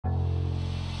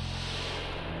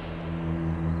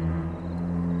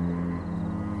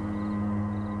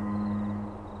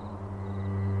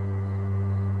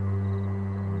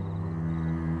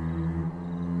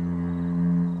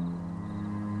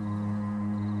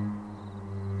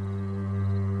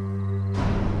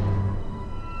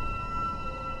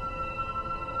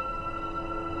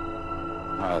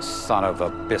Son of a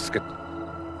biscuit.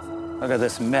 Look at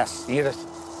this mess. See this?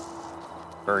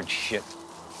 Bird shit.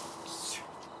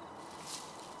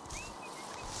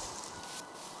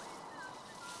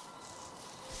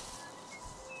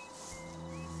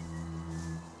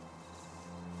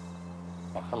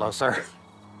 Oh, hello, sir.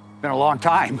 Been a long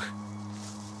time.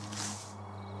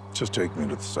 Just take me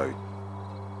to the site.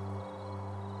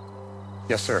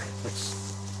 Yes, sir.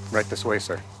 It's right this way,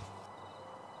 sir.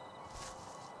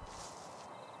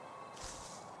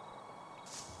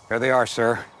 There they are,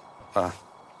 sir.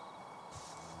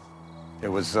 It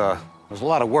was a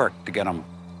lot of work to get them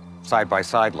side by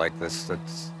side like this.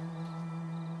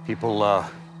 People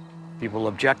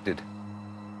objected.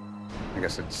 I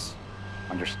guess it's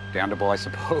understandable, I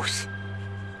suppose.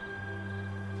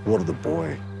 What of the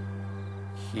boy?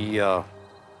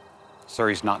 Sir,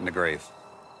 he's not in the grave.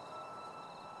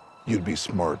 You'd be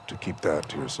smart to keep that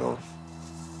to yourself.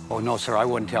 Oh, no, sir, I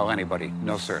wouldn't tell anybody.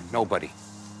 No, sir, nobody.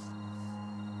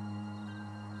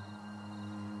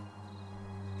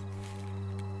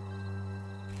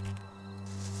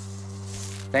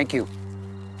 Thank you.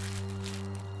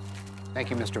 Thank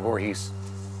you, Mr. Voorhees.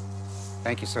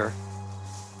 Thank you, sir.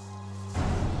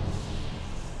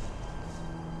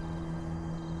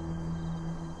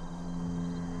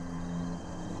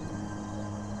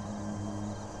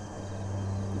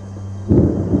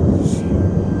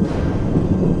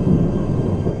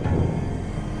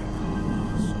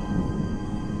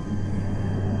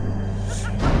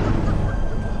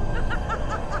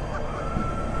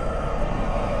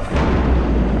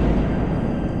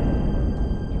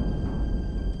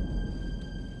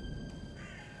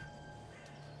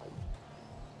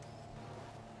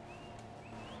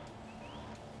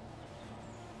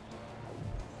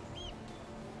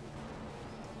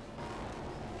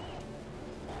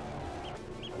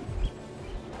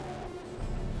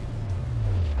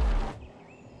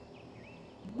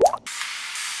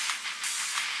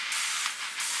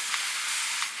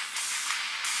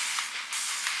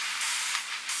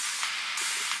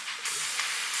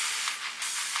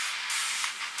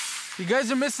 You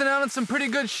guys are missing out on some pretty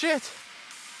good shit.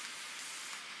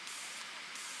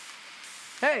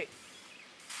 Hey,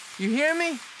 you hear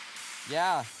me?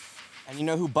 Yeah, and you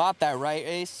know who bought that, right,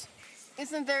 Ace?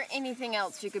 Isn't there anything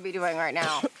else you could be doing right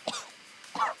now?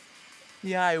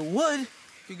 Yeah, I would.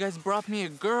 If you guys brought me a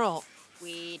girl.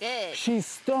 We did. She's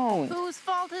stoned. Whose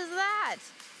fault is that?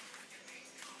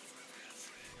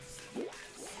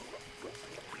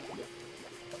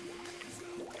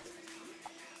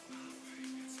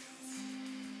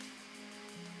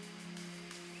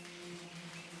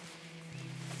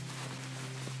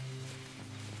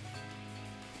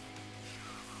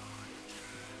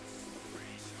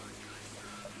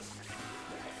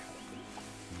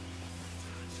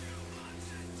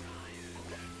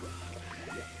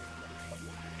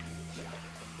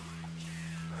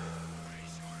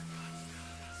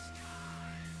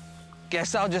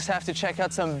 Guess I'll just have to check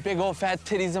out some big old fat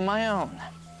titties of my own.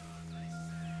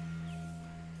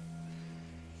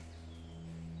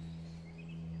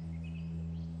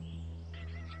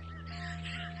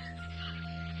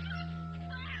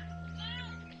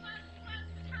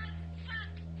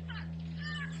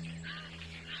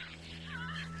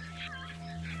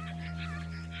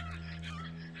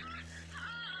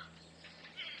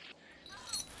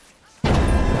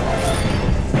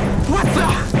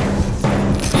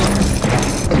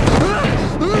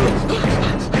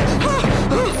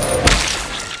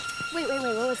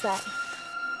 That?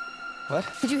 What?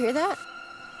 Did you hear that?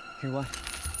 Hear what?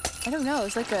 I don't know.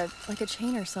 It was like a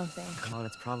chain or something. Come on,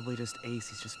 it's probably just Ace.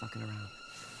 He's just fucking around.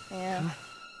 Yeah.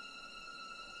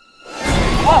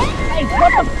 Oh, hey,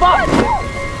 what the fuck?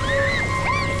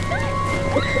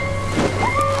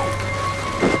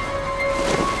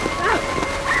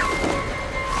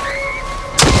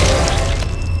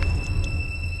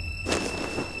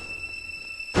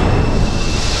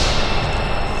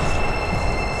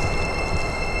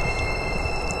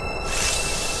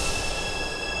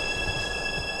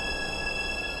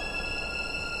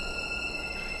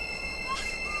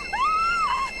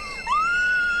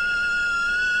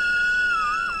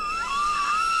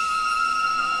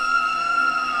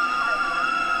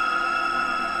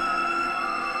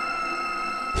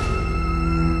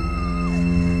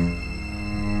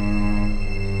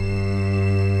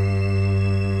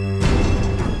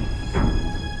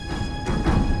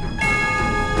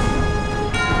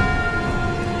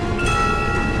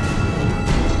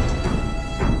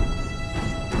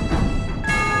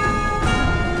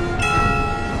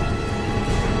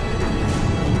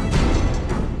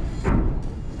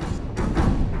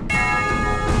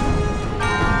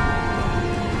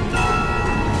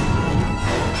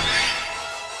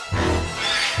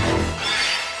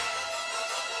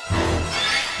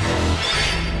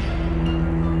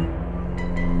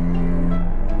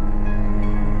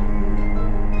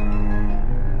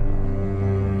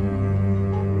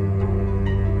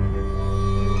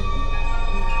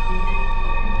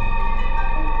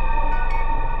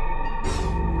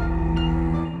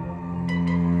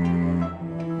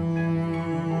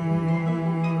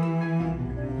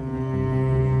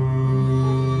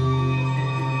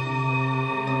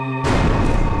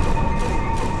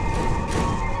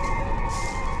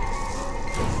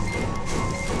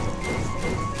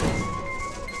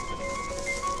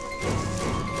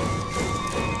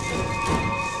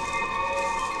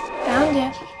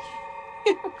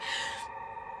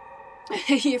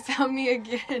 Hey, you found me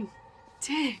again.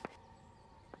 Dang.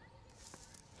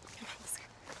 Come on, let's go.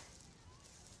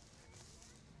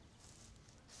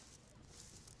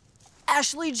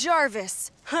 Ashley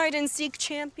Jarvis, hide-and-seek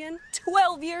champion,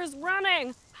 12 years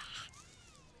running.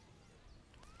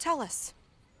 Tell us,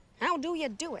 how do you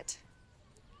do it?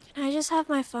 Can I just have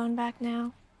my phone back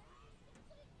now?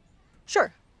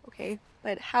 Sure, okay.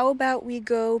 But how about we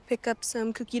go pick up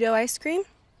some cookie dough ice cream?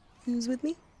 Who's with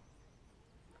me?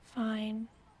 Fine.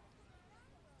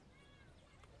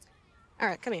 All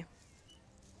right, come here.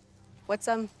 What's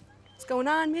going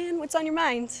on, man? What's on your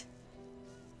mind?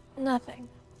 Nothing.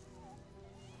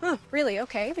 Huh, really?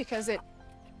 Okay, because it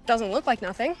doesn't look like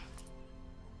nothing.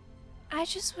 I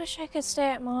just wish I could stay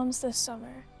at Mom's this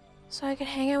summer, so I could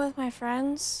hang out with my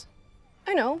friends.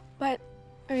 I know, but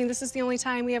I mean, this is the only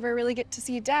time we ever really get to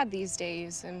see Dad these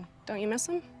days, and don't you miss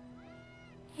him?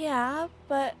 Yeah,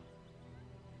 but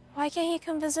why can't he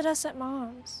come visit us at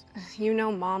Mom's? You know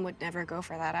Mom would never go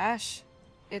for that, Ash.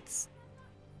 It's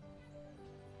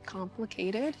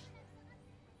complicated.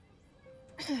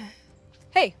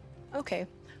 Hey, okay,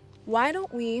 why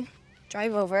don't we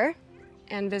drive over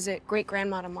and visit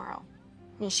Great-Grandma tomorrow?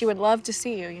 I mean, she would love to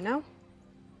see you, you know?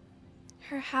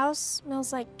 Her house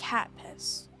smells like cat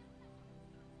piss.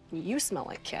 You smell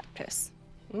like cat piss.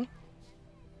 Hmm?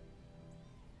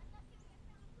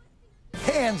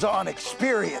 Hands-on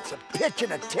experience of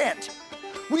pitching a tent.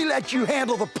 We let you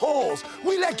handle the poles.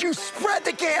 We let you spread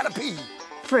the canopy.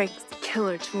 Frank's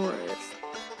killer tours.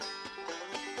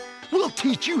 We'll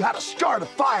teach you how to start a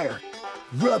fire.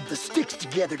 Rub the sticks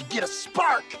together to get a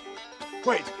spark.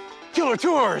 Wait, killer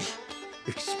tours!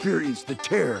 Experience the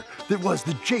terror that was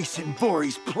the Jason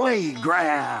Voorhees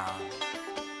playground.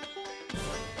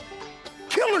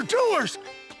 Killer tours!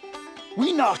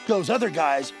 We knocked those other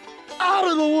guys out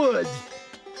of the woods.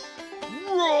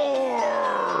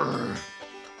 Roar!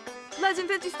 Legend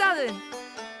 57.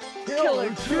 Killer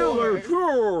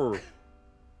tour!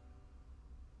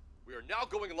 We are now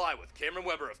going live with Cameron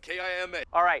Weber of KIMA.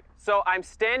 All right, so I'm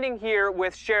standing here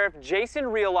with Sheriff Jason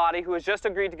Voorhees, who has just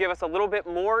agreed to give us a little bit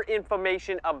more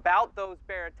information about those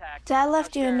bear attacks. Dad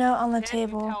left you a Sheriff, note on the can you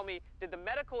table. tell me, did the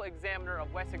medical examiner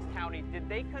of Wessex County, did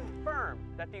they confirm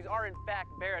that these are in fact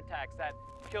bear attacks that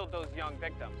killed those young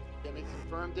victims? Yeah, they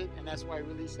confirmed it, and that's why I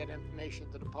released that information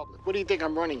to the public. What do you think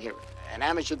I'm running here? An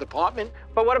amateur department?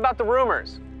 But what about the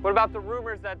rumors? What about the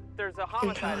rumors that there's a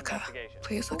homicide Angelica, investigation?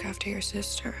 please look after your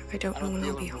sister. I don't know when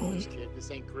deal I'll be in home. rumors, kid. This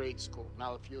ain't grade school.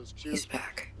 Now, if you'll excuse He's me.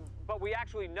 back. But we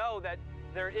actually know that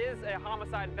there is a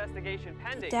homicide investigation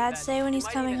pending. Dad that say when he's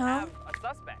might coming even home? have a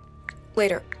suspect.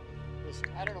 Later. Listen,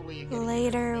 I don't know where you're getting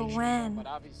Later information when? from, but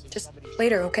obviously Just somebody's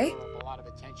later, trying to okay? draw up a lot of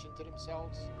attention to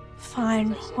themselves.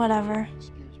 Fine, As I said, whatever.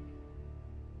 excuse me.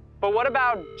 But what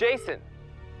about Jason?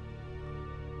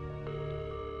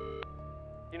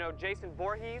 You know, Jason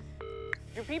Voorhees?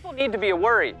 Do people need to be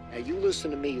worried? Now, you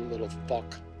listen to me, you little fuck.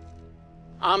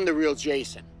 I'm the real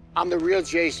Jason. I'm the real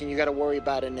Jason you gotta worry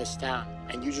about in this town.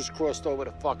 And you just crossed over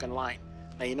the fucking line.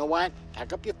 Now, you know what?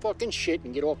 Pack up your fucking shit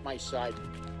and get off my side.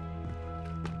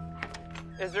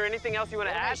 Is there anything else you want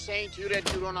to What am I add? saying to you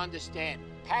that you don't understand?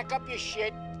 Pack up your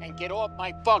shit and get off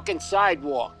my fucking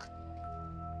sidewalk.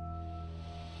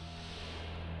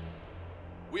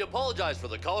 We apologize for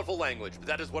the colorful language, but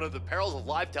that is one of the perils of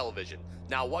live television.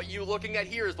 Now, what you're looking at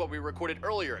here is what we recorded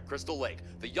earlier at Crystal Lake.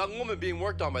 The young woman being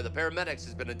worked on by the paramedics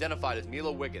has been identified as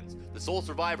Mila Wiggins, the sole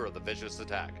survivor of the vicious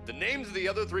attack. The names of the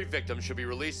other 3 victims should be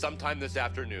released sometime this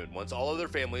afternoon, once all of their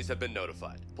families have been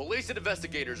notified. Police and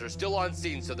investigators are still on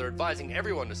scene, so they're advising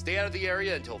everyone to stay out of the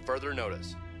area until further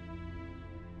notice.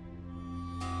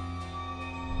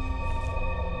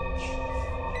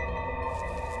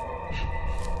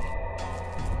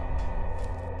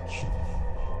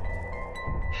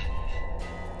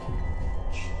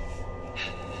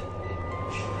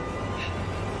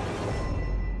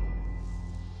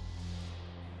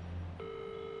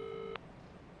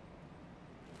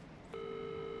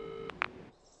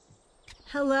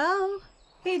 Hello?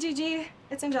 Hey, Gigi.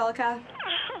 It's Angelica.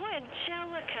 Oh,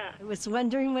 Angelica. I was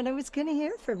wondering when I was going to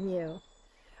hear from you.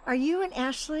 Are you and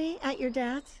Ashley at your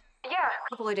dad's? Yeah. A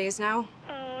couple of days now.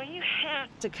 Oh, you have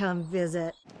to come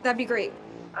visit. That'd be great.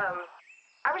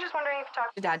 I was just wondering if you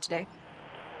talked to Dad today.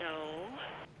 No.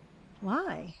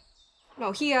 Why?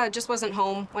 No, he just wasn't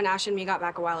home when Ash and me got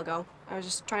back a while ago. I was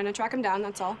just trying to track him down,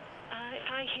 that's all. If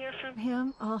I hear from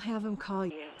him, I'll have him call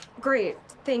you. Great.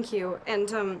 Thank you.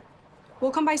 And,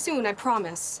 we'll come by soon, I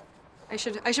promise. I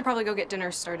should probably go get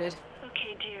dinner started.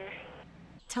 Okay, dear.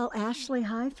 Tell Ashley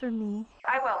hi for me.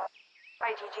 I will.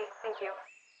 Bye, Gigi. Thank you.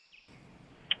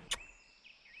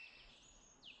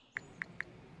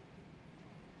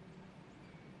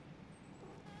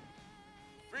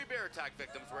 bear attack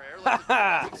victims were airlifted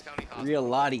to Wessex County Hospital. Real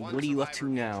Lottie, One what are you up to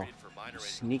survivor now? treated for minor You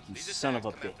injuries. sneaky These son of a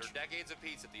attacks come bitch. after decades of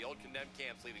peace at the old condemned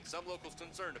camps, leaving some locals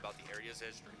concerned about the area's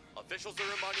history. Officials are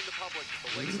reminding the public that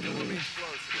the lake still remains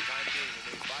closed for the time being, and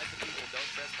they advise the people don't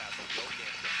trespass on the old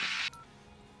campground.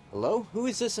 Hello? Who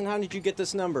is this and how did you get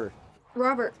this number?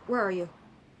 Robert, where are you?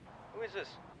 Who is this?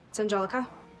 It's Angelica.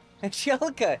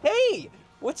 Angelica, hey!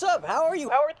 What's up? How are you?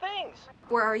 How are things?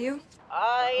 Where are you?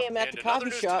 I am at And the another coffee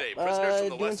news shop, today, prisoners from the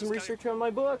doing Wessex some County- research on my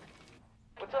book.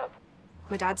 What's up?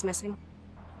 My dad's missing.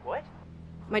 What?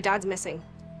 My dad's missing.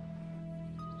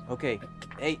 Okay,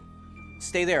 hey,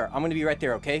 stay there. I'm gonna be right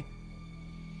there, okay?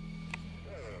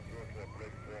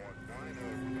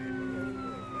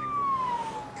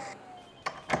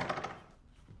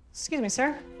 Excuse me,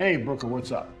 sir. Hey, Brooker,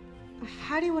 what's up?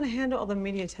 How do you want to handle all the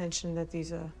media attention that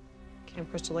these Camp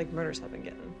Crystal Lake murders have been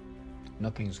getting?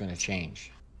 Nothing's gonna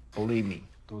change. Believe me,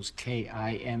 those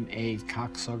KIMA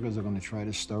cocksuckers are gonna try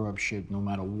to stir up shit no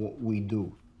matter what we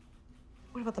do.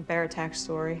 What about the bear attack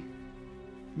story?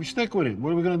 We stick with it.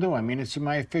 What are we gonna do? I mean, it's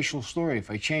my official story.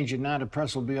 If I change it now, the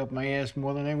press will be up my ass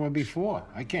more than ever before.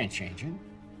 I can't change it.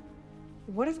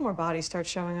 What if more bodies start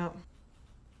showing up?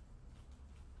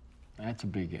 That's a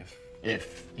big if.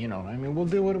 If, you know, I mean, we'll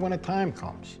deal with it when the time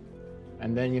comes.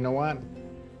 And then, you know what?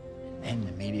 Then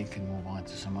the media can move on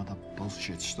to some other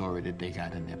bullshit story that they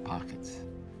got in their pockets.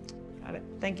 Got it.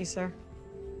 Thank you, sir.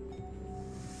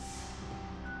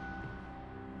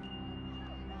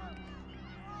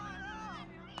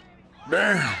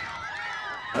 Damn.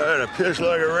 I had to piss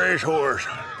like a racehorse.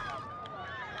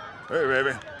 Hey,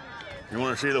 baby. You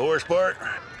want to see the horse part?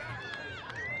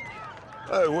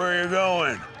 Hey, where are you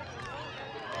going?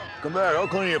 Come back. I'll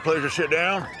clean you a place to sit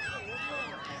down.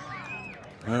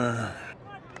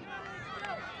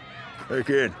 Hey,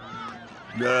 kid.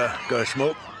 Got a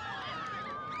smoke?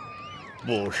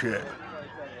 Bullshit.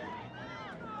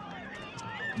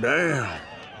 Damn.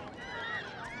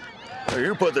 Hey,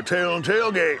 you put the tail on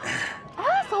tailgate.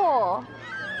 Asshole!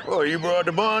 Well, you brought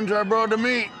the buns, I brought the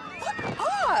meat.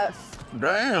 Off!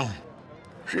 Damn.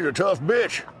 She's a tough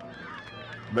bitch.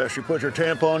 Bet she puts her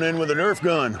tampon in with a Nerf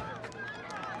gun.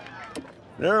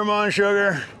 Never mind,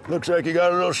 sugar. Looks like you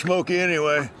got a little smoky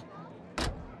anyway.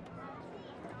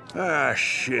 Ah,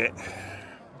 shit.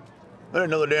 I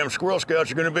didn't know the damn Squirrel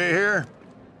Scouts are gonna be here.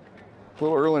 It's a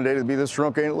little early today to be this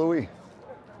drunk, ain't it, Louis?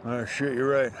 Ah, shit, you're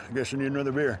right. I guess I need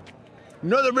another beer.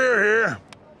 Another beer here.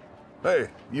 Hey,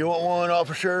 you want one,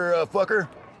 Officer Fucker?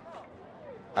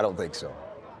 I don't think so.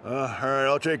 All right,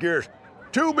 I'll take yours.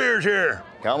 2 beers here.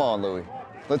 Come on, Louis.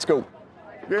 Let's go.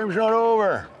 Game's not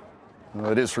over.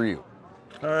 Well, it is for you.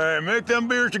 All right, make them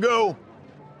beers to go.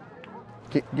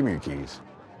 Give me your keys.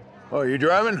 Oh, you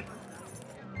driving?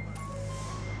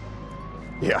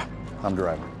 Yeah, I'm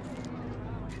driving.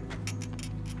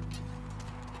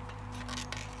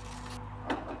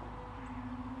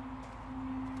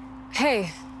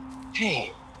 Hey.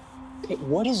 Hey,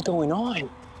 what is going on? You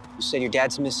said your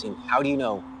dad's missing. How do you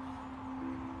know?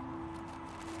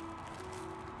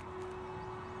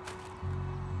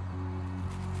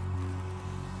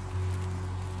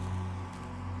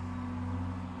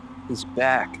 He's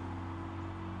back.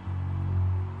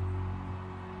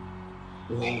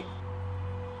 Wait,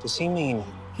 does he mean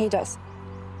He does.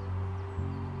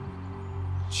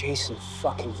 Jason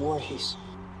fucking Voorhees?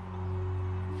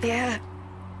 Yeah.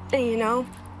 And you know,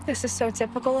 this is so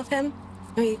typical of him.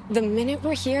 I mean, the minute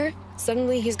we're here,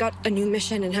 suddenly he's got a new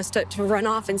mission and has to run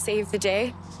off and save the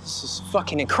day. This is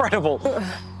fucking incredible.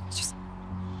 Just...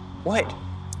 What?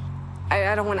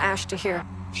 I don't want Ash to hear.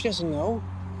 She doesn't know.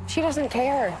 She doesn't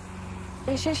care.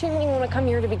 She didn't even want to come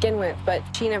here to begin with, but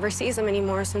she never sees him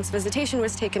anymore since visitation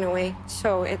was taken away.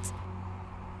 So it's...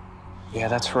 Yeah,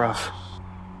 that's rough.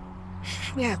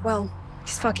 Yeah, well,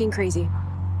 he's fucking crazy.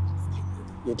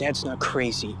 Your dad's not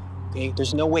crazy, okay?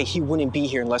 There's no way he wouldn't be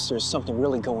here unless there's something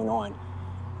really going on.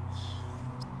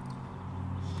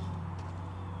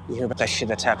 You hear about that shit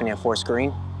that's happening at Forest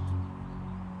Green?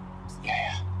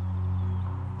 Yeah.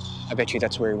 I bet you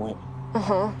that's where he went.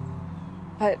 Uh-huh.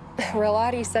 But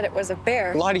Relati said it was a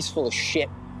bear. Lottie's full of shit,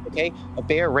 okay? A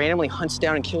bear randomly hunts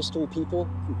down and kills 3 people?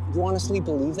 You honestly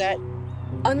believe that?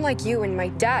 Unlike you and my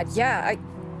dad, yeah,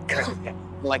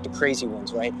 Like the crazy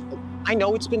ones, right? I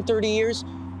know it's been 30 years,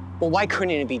 but why couldn't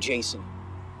it be Jason?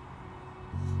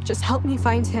 Just help me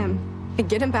find him and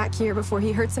get him back here before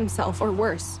he hurts himself or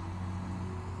worse.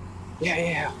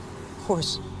 Yeah, of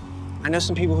course. I know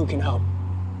some people who can help.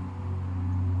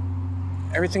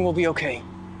 Everything will be okay.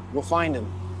 We'll find him.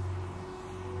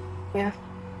 Yeah?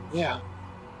 Yeah.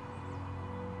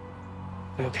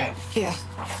 Okay. Yeah.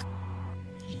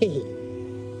 Hey.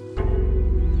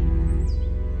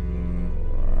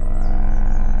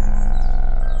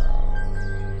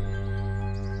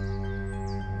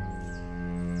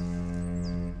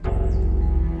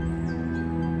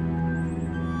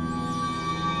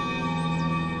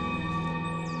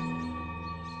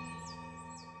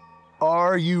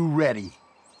 Are you ready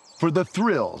for the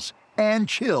thrills and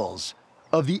chills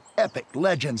of the Epic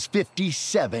Legends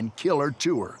 57 Killer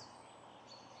Tour?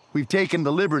 We've taken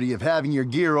the liberty of having your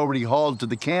gear already hauled to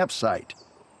the campsite.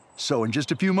 So in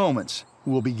just a few moments,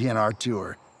 we'll begin our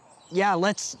tour. Yeah,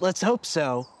 let's hope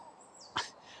so.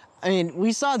 I mean,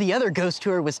 we saw the other ghost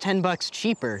tour was $10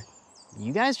 cheaper.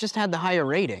 You guys just had the higher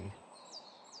rating.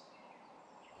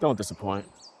 Don't disappoint.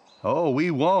 Oh,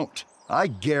 we won't. I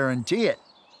guarantee it.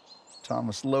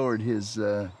 Thomas lowered his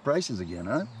prices again,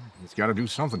 huh? He's got to do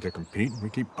something to compete. We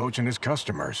keep poaching his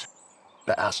customers.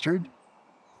 Bastard.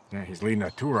 Yeah, he's leading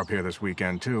a tour up here this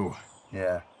weekend, too.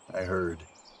 Yeah, I heard.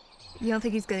 You don't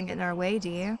think he's gonna get in our way, do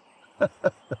you?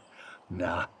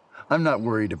 Nah, I'm not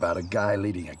worried about a guy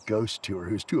leading a ghost tour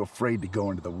who's too afraid to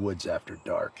go into the woods after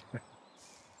dark.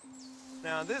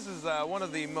 Now, this is one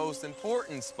of the most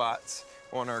important spots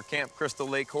on our Camp Crystal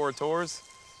Lake horror tours.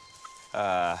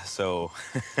 So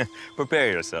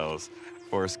prepare yourselves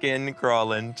for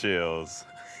skin-crawling chills.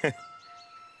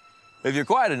 If you're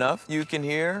quiet enough, you can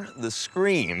hear the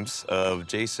screams of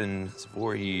Jason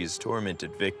Voorhees'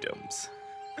 tormented victims.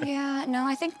 Yeah, no,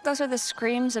 I think those are the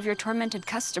screams of your tormented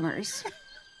customers.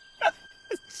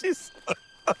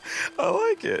 I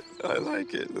like it. I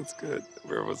like it. That's good.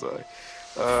 Where was I?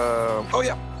 Oh,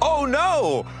 yeah. Oh,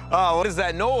 no! What is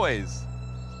that noise?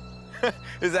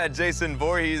 Is that Jason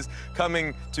Voorhees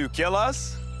coming to kill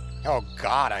us? Oh,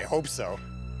 God, I hope so.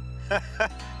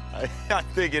 I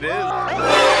think it is. God,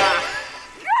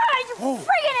 you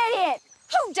friggin' idiot!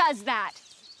 Who does that?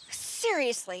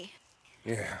 Seriously.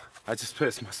 Yeah, I just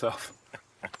pissed myself.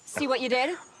 See what you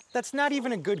did? That's not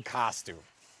even a good costume.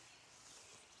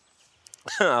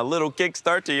 A little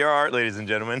kickstart to your art, ladies and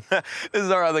gentlemen. This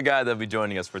is our other guy that'll be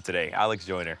joining us for today, Alex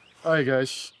Joyner. Hi,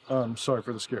 guys. Sorry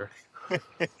for the scare.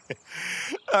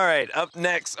 All right, up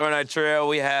next on our trail,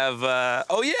 we have,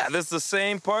 oh yeah, this is the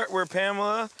same part where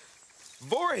Pamela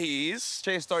Voorhees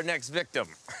chased our next victim.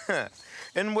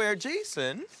 And where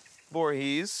Jason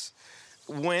Voorhees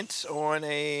went on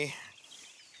a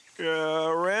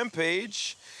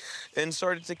rampage and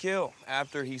started to kill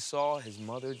after he saw his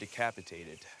mother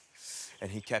decapitated.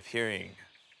 And he kept hearing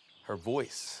her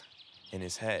voice in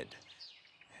his head.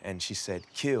 And she said,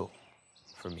 "Kill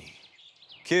for me.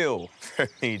 Kill for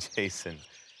me, Jason."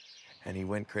 And he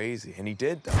went crazy. And he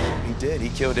did, though. He did. He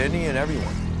killed any and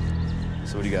everyone.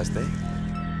 So what do you guys think?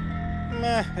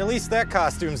 Meh, at least that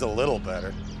costume's a little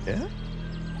better. Yeah?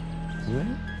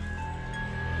 Yeah?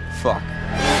 Fuck.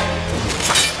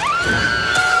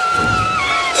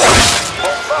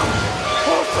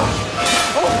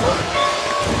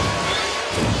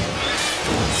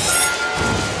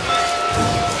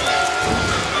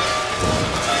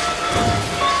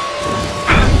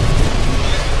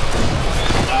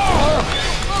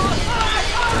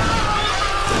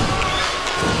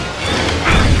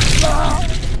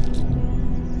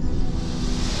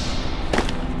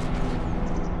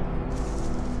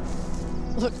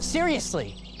 Look,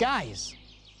 seriously, guys,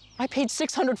 I paid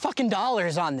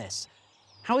 $600 on this.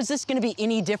 How is this gonna be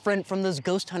any different from those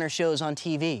ghost hunter shows on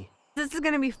TV? This is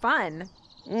gonna be fun.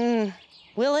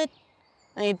 Will it?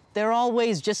 I mean, they're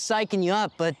always just psyching you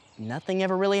up, but nothing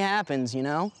ever really happens, you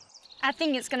know? I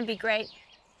think it's gonna be great.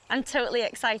 I'm totally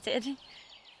excited.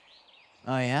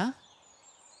 Oh, yeah?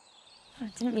 I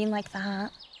didn't mean like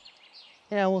that.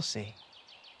 Yeah, we'll see.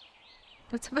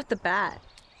 What's up with the bat?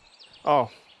 Oh,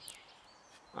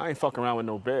 I ain't fucking around with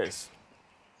no bears.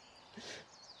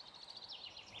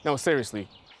 No, seriously,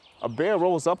 a bear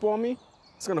rolls up on me,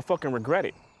 it's gonna fucking regret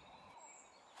it.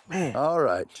 Man. All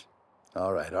right.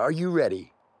 Are you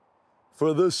ready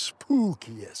for the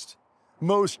spookiest,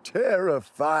 most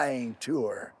terrifying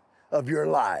tour of your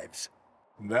lives?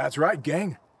 That's right,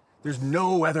 gang. There's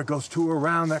no other ghost tour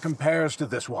around that compares to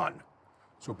this one.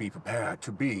 So be prepared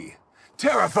to be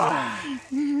terrified.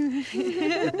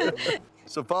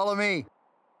 So follow me.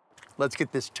 Let's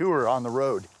get this tour on the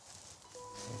road.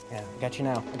 Yeah, I got you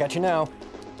now.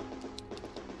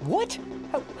 What?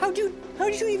 How'd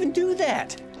you even do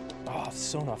that? Oh, it's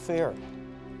so not fair.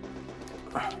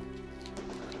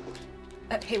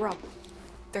 Hey, Rob.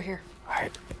 They're here.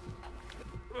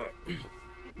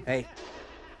 Hey,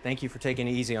 thank you for taking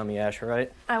it easy on me, Ash, all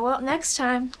right? I will next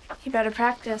time. You better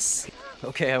practice.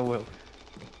 Okay, I will.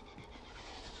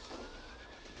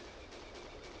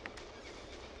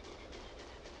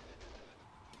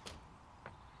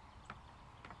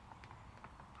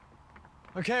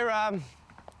 Okay, Rob.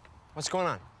 What's going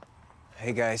on?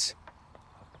 Hey, guys.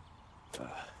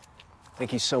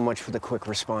 Thank you so much for the quick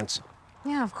response.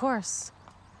 Yeah, of course.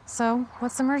 So,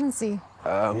 what's the emergency?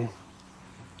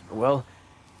 Well,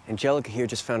 Angelica here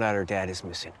just found out her dad is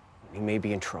missing. He may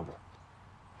be in trouble.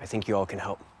 I think you all can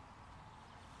help.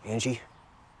 Angie,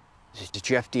 this is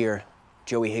Jeff Deere,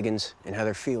 Joey Higgins, and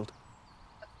Heather Field.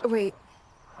 Wait,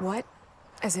 what?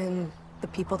 As in the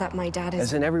people that my dad is...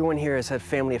 As in everyone here has had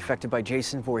family affected by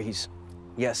Jason Voorhees.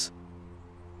 Yes.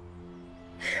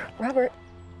 Robert,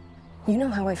 you know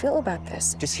how I feel about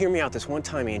this. Just hear me out this one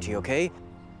time, Angie, okay?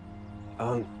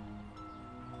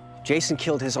 Jason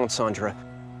killed his Aunt Sandra.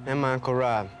 And my Uncle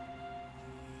Rob.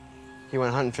 He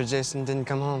went hunting for Jason, didn't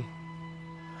come home.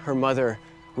 Her mother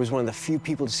was one of the few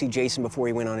people to see Jason before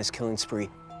he went on his killing spree.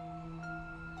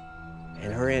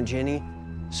 And her Aunt Jenny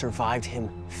survived him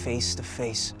face to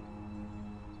face.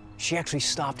 She actually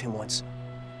stopped him once.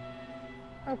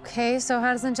 Okay, so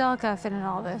how does Angelica fit in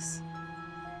all this?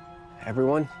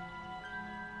 Everyone,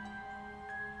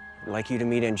 I'd like you to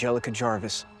meet Angelica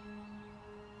Jarvis.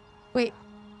 Wait,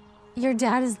 your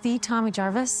dad is the Tommy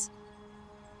Jarvis?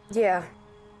 Yeah.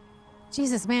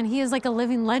 Jesus, man, he is like a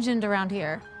living legend around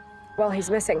here. Well, he's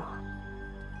missing.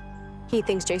 He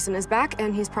thinks Jason is back,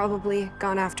 and he's probably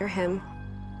gone after him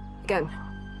again.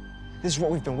 This is what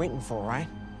we've been waiting for, right?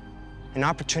 An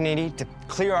opportunity to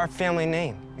clear our family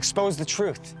name, expose the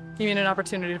truth. You mean an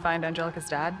opportunity to find Angelica's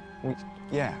dad?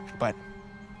 Yeah, but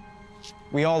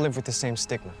we all live with the same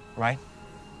stigma, right?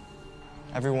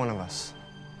 Every one of us.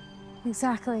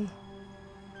 Exactly.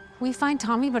 We find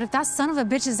Tommy, but if that son of a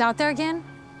bitch is out there again,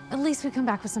 at least we come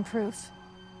back with some proof.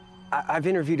 I've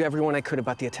interviewed everyone I could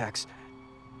about the attacks.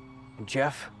 And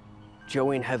Jeff,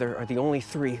 Joey, and Heather are the only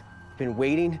three who've been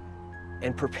waiting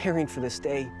and preparing for this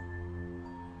day.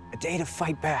 A day to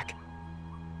fight back.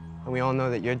 And we all know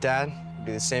that your dad would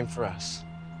do the same for us.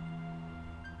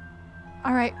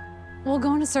 All right, we'll go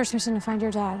on a search mission to find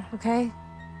your dad, okay?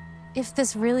 If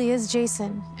this really is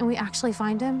Jason and we actually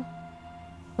find him,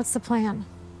 what's the plan?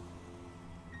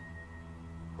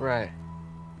 Right.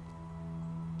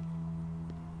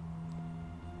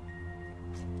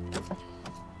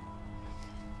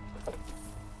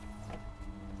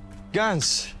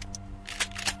 Guns.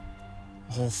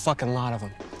 A whole fucking lot of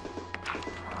them.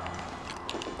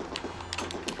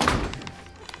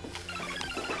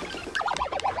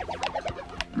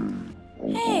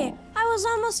 Hey, I was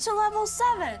almost to level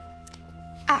 7.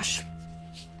 Ash,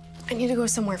 I need to go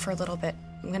somewhere for a little bit.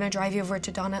 I'm gonna drive you over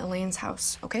to Donna Elaine's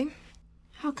house, okay?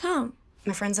 How come?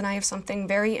 My friends and I have something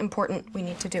very important we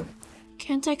need to do.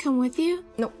 Can't I come with you?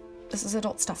 No, this is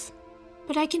adult stuff.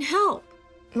 But I can help.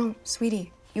 No,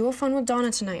 sweetie, you have fun with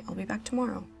Donna tonight. I'll be back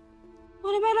tomorrow.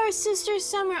 What about our sister's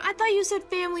summer? I thought you said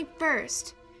family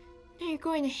first. Now you're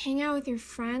going to hang out with your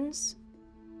friends?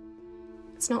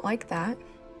 It's not like that.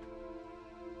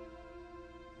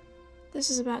 This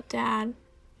is about Dad,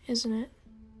 isn't it?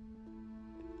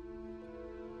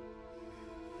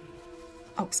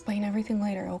 I'll explain everything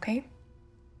later, okay?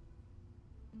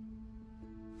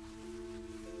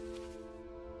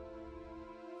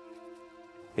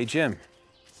 Hey, Jim, did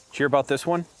you hear about this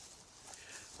one?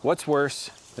 What's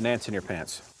worse than ants in your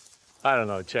pants? I don't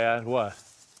know, Chad. What?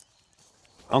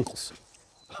 Uncles.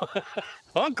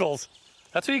 Uncles?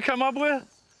 That's what you come up with?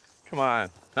 Come on.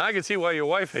 Now I can see why your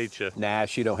wife hates you. Nah,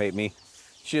 she don't hate me.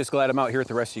 She's just glad I'm out here with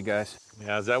the rest of you guys.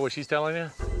 Yeah, is that what she's telling you?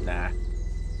 Nah.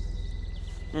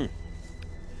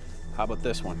 How about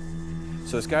this one?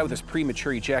 So this guy with this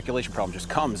premature ejaculation problem just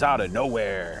comes out of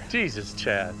nowhere. Jesus,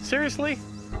 Chad. Seriously?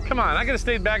 Come on, I could have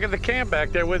stayed back at the camp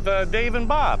back there with Dave and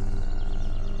Bob.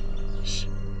 Shh.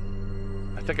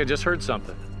 I think I just heard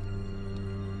something.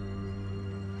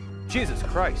 Jesus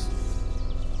Christ.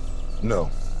 No.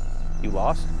 You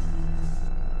lost?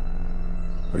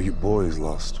 Are you boys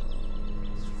lost?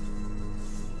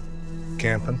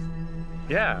 Camping?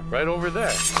 Yeah, right over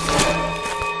there.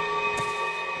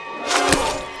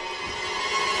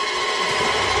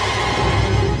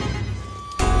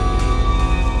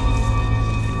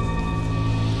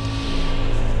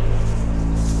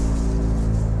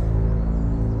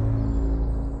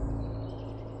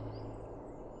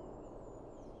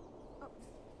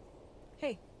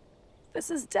 Hey,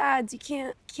 this is Dad's. You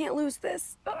can't lose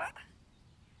this. Ugh.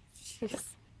 Jeez.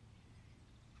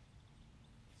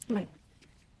 Come on.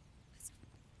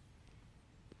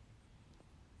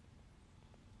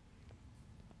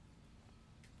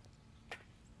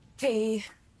 Hey,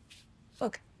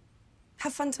 look,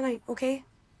 have fun tonight, okay?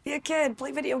 Be a kid,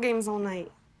 play video games all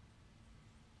night.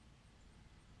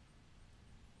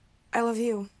 I love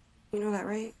you. You know that,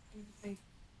 right? Bye.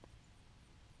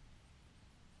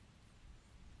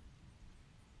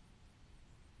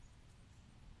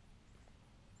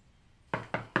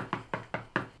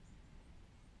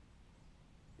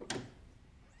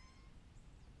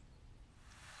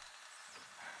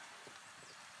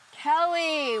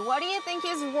 Kelly, what do you think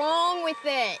is wrong with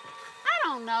it? I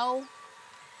don't know.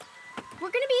 We're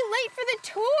gonna be late for the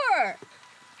tour.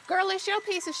 Girl, it's your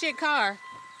piece of shit car.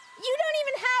 You don't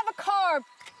even have a car.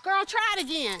 Girl, try it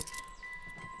again.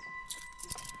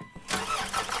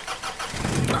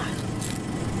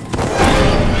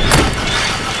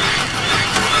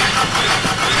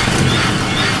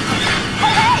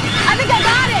 I think I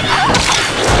got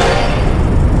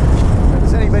it!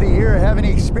 Does anybody here have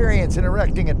any experience in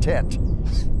erecting a tent?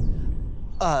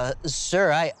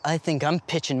 Sir, I think I'm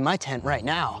pitching my tent right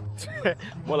now.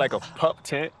 More like a pup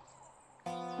tent.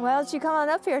 Why don't you come on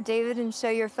up here, David, and show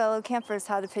your fellow campers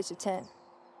how to pitch a tent?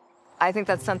 I think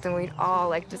that's something we'd all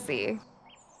like to see.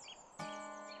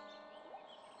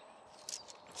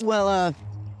 Well,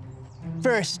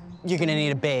 first, you're gonna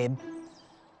need a babe.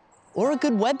 Or a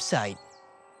good website.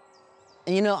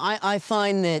 And you know, I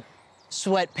find that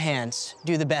sweatpants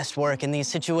do the best work in these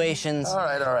situations. All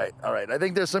right. I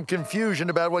think there's some confusion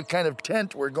about what kind of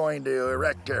tent we're going to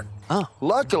erect here. Oh.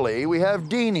 Luckily, we have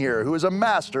Dean here, who is a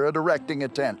master at erecting a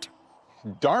tent.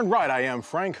 Darn right I am,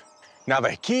 Frank. Now,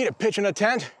 the key to pitching a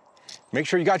tent, make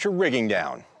sure you got your rigging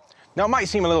down. Now, it might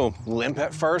seem a little limp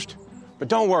at first, but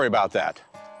don't worry about that.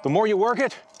 The more you work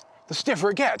it, the stiffer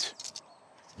it gets.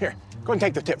 Here, go and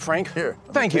take the tip, Frank. Here,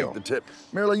 thank you. Take the tip.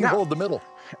 Merely, you Now, hold the middle.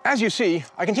 As you see,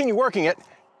 I continue working it,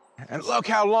 and look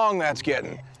how long that's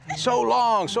getting. So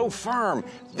long, so firm.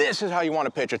 This is how you want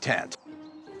to pitch a tent.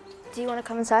 Do you want to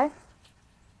come inside?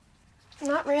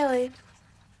 Not really.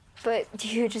 But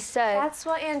you just said... That's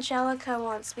what Angelica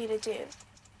wants me to do.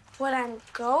 What I'm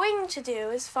going to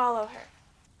do is follow her.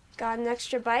 Got an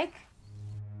extra bike?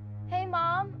 Hey,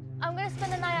 Mom. I'm gonna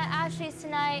spend the night at Ashley's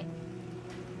tonight.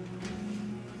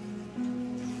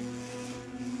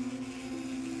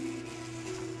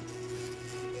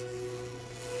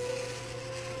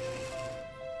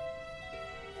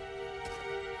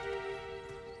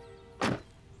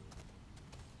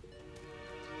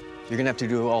 You're gonna have to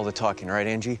do all the talking, right,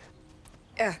 Angie?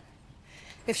 Yeah.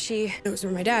 If she knows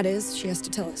where my dad is, she has to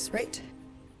tell us, right?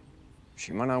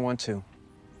 She might not want to.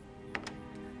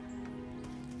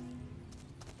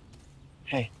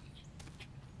 Hey,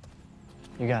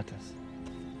 you got this.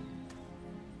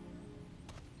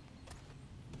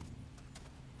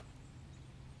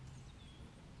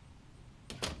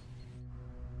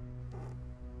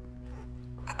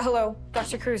 Hello,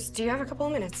 Dr. Cruz. Do you have a couple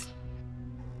of minutes?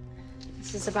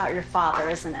 This is about your father,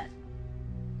 isn't it?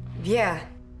 Yeah.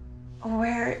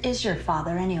 Where is your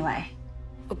father, anyway?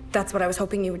 Well, that's what I was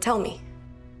hoping you would tell me.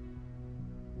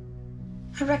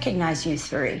 I recognize you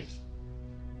three.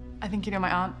 I think you know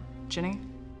my aunt, Ginny.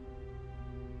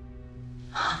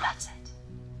 Oh, that's it.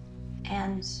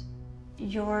 And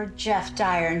you're Jeff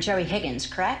Dyer and Joey Higgins,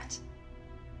 correct?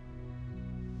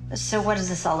 So what is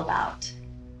this all about?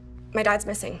 My dad's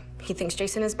missing. He thinks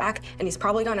Jason is back, and he's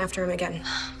probably gone after him again.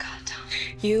 Oh, God,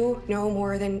 Tommy. You know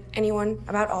more than anyone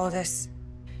about all of this.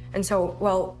 And so,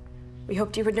 well, we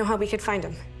hoped you would know how we could find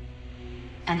him.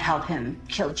 And help him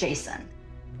kill Jason.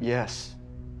 Yes.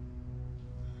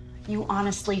 You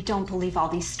honestly don't believe all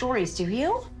these stories, do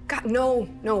you? God,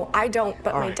 no, I don't,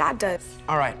 but my dad does.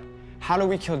 All right, how do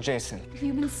we kill Jason?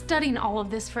 You've been studying all of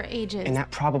this for ages. And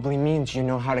that probably means you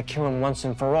know how to kill him once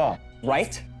and for all,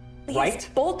 right? Please, right?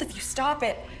 Both of you, stop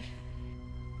it.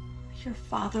 Your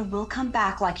father will come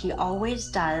back like he always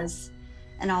does,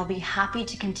 and I'll be happy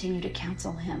to continue to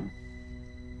counsel him.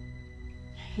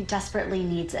 He desperately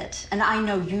needs it, and I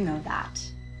know you know that.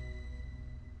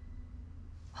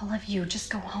 All of you,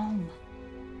 just go home.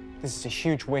 This is a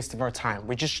huge waste of our time.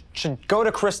 We just should go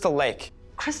to Crystal Lake.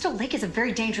 Crystal Lake is a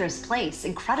very dangerous place,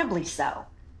 incredibly so.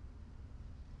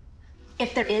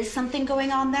 If there is something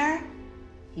going on there,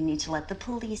 you need to let the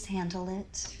police handle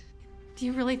it. Do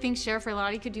you really think Sheriff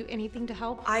Relati could do anything to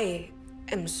help? I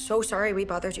am so sorry we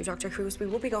bothered you, Dr. Cruz. We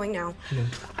will be going now.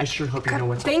 I sure hope you know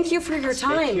what's... Thank you for your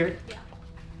time. Here.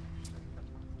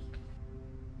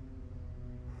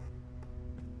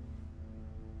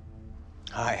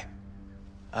 Hi,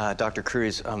 Dr.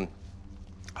 Cruz.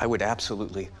 I would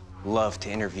absolutely love to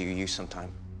interview you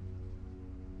sometime.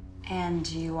 And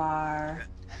you are?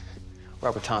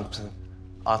 Robert Thompson,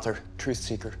 author, truth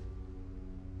seeker.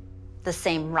 The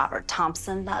same Robert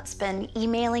Thompson that's been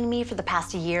emailing me for the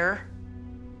past year?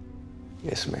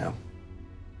 Yes, ma'am.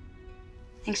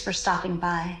 Thanks for stopping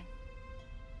by.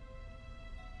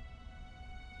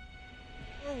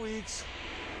 4 weeks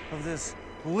of this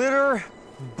litter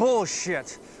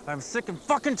bullshit. I'm sick and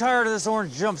fucking tired of this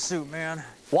orange jumpsuit, man.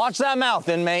 Watch that mouth,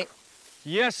 inmate.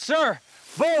 Yes, sir.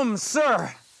 Boom,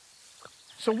 sir.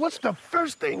 So what's the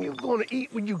first thing you're gonna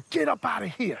eat when you get up out of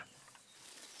here?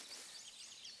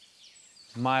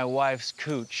 my wife's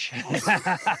cooch.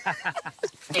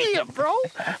 Yeah, bro.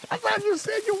 I thought you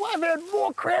said your wife had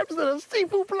more crabs than a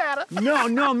seafood platter.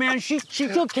 No, man, she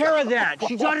took care of that.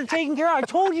 She got it taken care of. I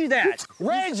told you that.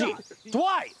 Reggie,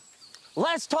 Dwight,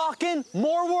 less talking,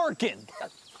 more working.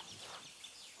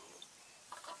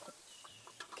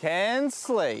 Ken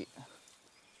Slate.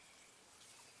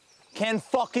 Ken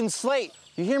fucking Slate.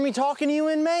 You hear me talking to you,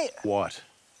 inmate? What?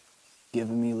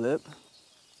 Giving me lip?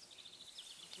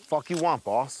 Fuck you want,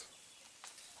 boss?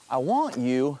 I want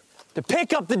you to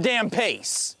pick up the damn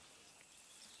pace.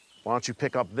 Why don't you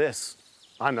pick up this?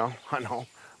 I know. A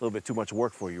little bit too much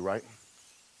work for you, right?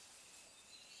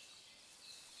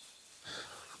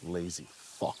 Lazy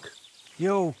fuck.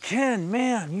 Yo, Ken,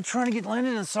 man, you trying to get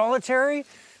landed in solitary?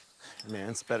 Man,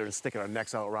 it's better than sticking our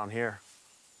necks out around here.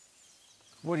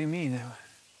 What do you mean?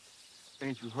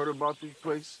 Ain't you heard about this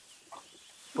place?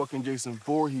 Fucking Jason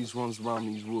Voorhees runs around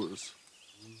these woods.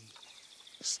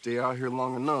 Stay out here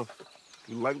long enough,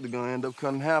 you're likely gonna end up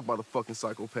cut in half by the fucking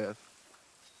psychopath.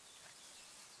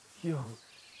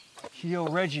 Yo,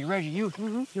 Reggie, you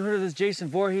heard of this Jason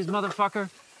Voorhees motherfucker?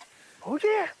 Oh,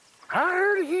 yeah. I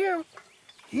heard of him.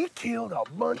 He killed a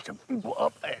bunch of people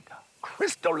up at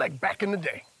Crystal Lake back in the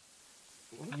day.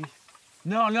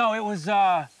 No, it was,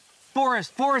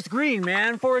 Forest Green,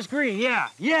 man. Forest Green,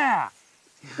 yeah.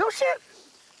 No shit.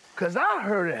 Because I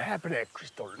heard it happened at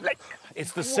Crystal Lake.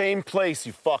 It's the same place,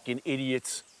 you fucking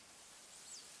idiots.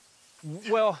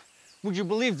 Well, would you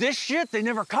believe this shit? They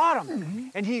never caught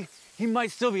him. And he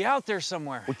might still be out there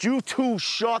somewhere. Would you two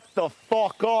shut the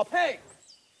fuck up? Hey,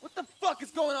 what the fuck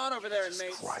is going on over there,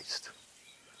 inmates? Christ.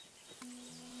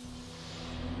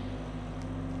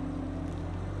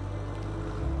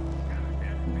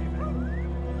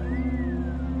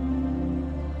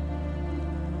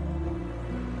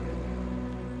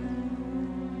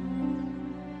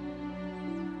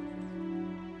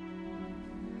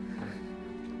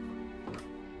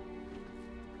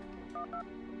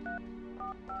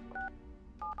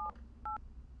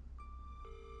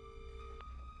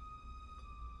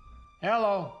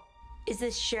 Hello. Is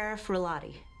this Sheriff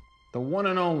Rilati? The one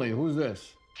and only. Who's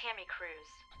this? Tammy Cruz.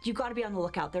 You gotta be on the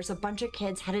lookout. There's a bunch of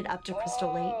kids headed up to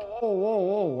Crystal Lake.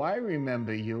 Oh, I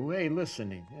remember you. Hey,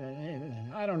 listen,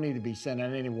 I don't need to be sent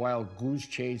on any wild goose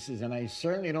chases, and I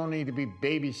certainly don't need to be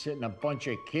babysitting a bunch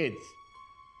of kids.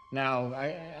 Now,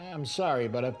 I'm sorry,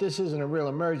 but if this isn't a real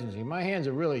emergency, my hands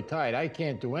are really tied. I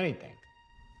can't do anything.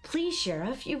 Please,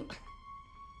 Sheriff, you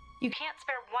can't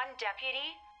spare one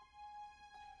deputy?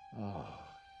 Oh.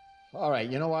 All right,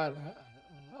 you know what?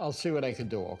 I'll see what I can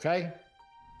do, okay?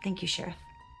 Thank you, Sheriff.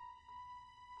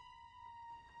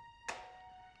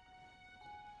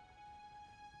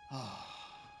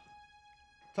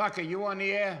 Tucker, you on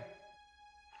the air?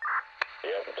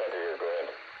 Yep, Tucker here, go ahead.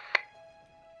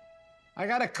 I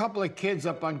got a couple of kids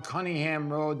up on Cunningham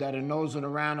Road that are nosing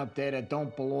around up there that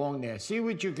don't belong there. See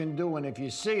what you can do, and if you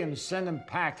see them, send them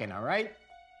packing, all right?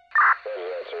 Roger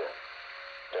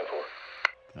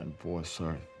that, sir. 10-4,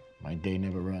 sir. My day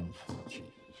never ends. Jesus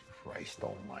Christ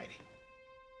almighty.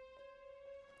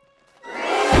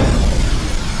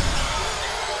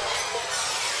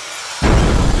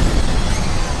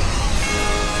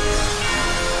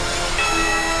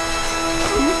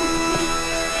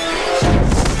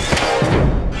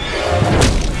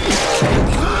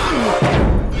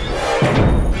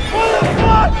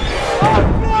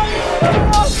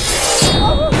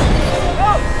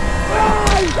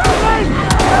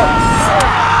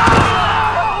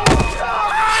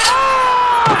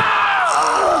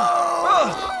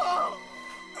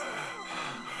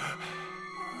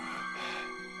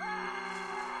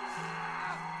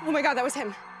 Oh my God, that was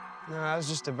him. No, that was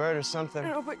just a bird or something.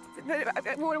 No, but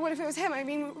what if it was him? I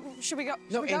mean, should we go?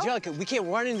 No, Angelica, we can't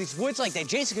run in these woods like that.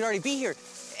 Jason could already be here.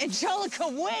 Angelica,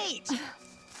 wait!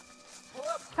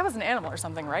 That was an animal or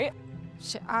something, right?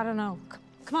 Shit, I don't know.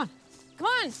 Come on. Come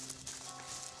on!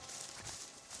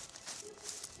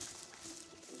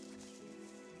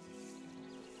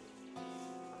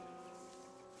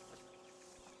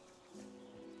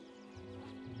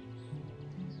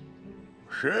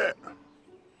 Shit.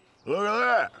 Look at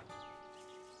that.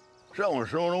 Someone's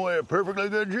throwing away a perfectly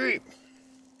good Jeep.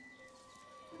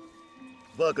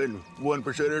 Fucking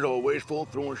 1%ers all wasteful,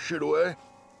 throwing shit away.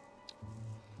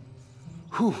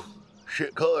 Whew,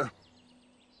 shit color.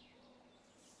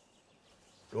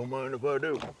 Don't mind if I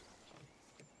do.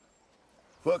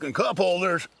 Fucking cup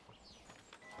holders.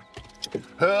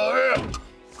 Hell yeah.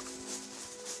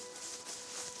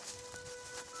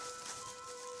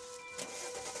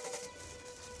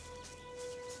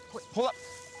 Wait, hold up.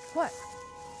 What?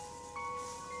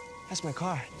 That's my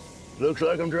car. Looks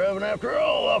like I'm driving after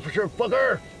all, Officer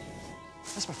Fucker.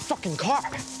 That's my fucking car.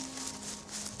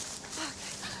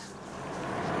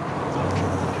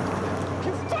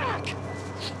 Fuck!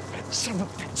 Son of a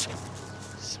bitch.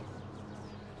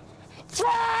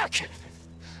 Fuck!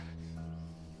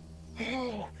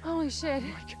 Oh. Holy shit. Oh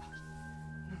my God.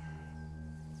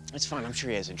 It's fine. I'm sure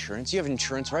he has insurance. You have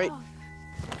insurance, right? Oh.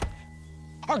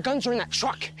 Our guns are in that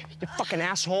truck, you fucking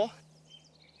asshole.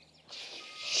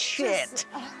 Shit.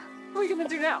 What are we gonna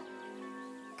do now?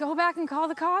 Go back and call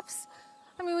the cops?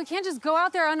 I mean, we can't just go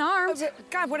out there unarmed.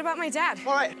 God, what about my dad?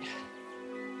 All right.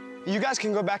 You guys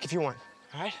can go back if you want,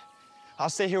 all right? I'll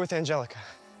stay here with Angelica.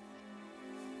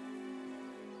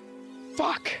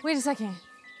 Fuck! Wait a second.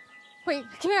 Wait,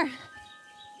 come here.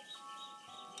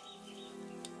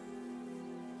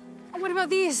 What about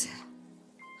these?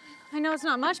 I know it's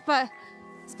not much, but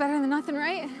it's better than nothing,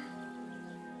 right?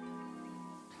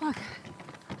 Look,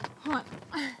 hold on.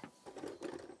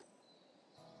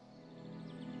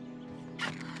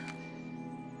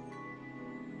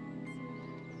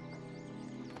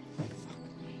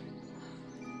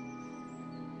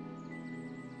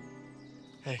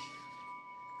 Hey,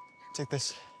 take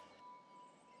this.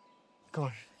 Go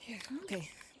on. Yeah, okay.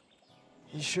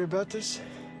 You sure about this?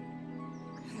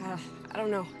 I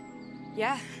don't know.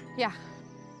 Yeah? Yeah.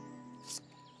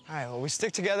 All right, well, we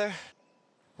stick together,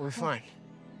 we'll be fine.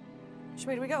 Which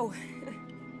way do we go?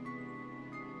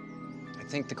 I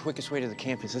think the quickest way to the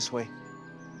camp is this way.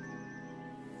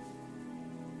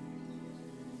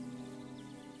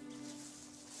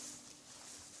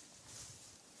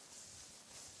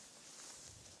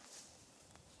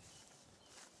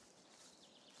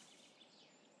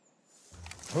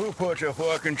 Who puts a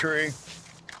fucking tree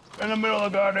in the middle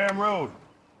of the goddamn road?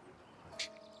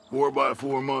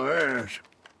 4x4 my ass.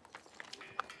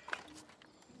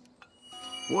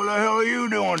 What the hell are you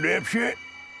doing, dipshit?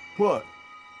 What?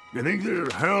 You think this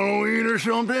is Halloween or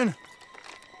something?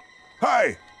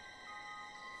 Hey!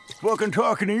 Fucking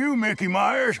talking to you, Mickey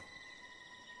Myers.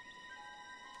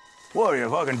 What, are you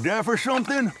fucking deaf or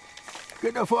something?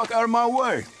 Get the fuck out of my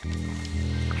way.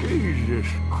 Jesus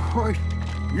Christ.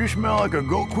 You smell like a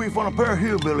goat queef on a pair of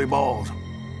hillbilly balls.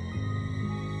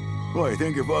 What, you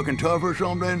think you're fucking tough or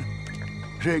something?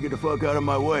 Say, get the fuck out of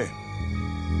my way.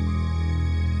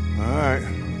 All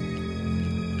right.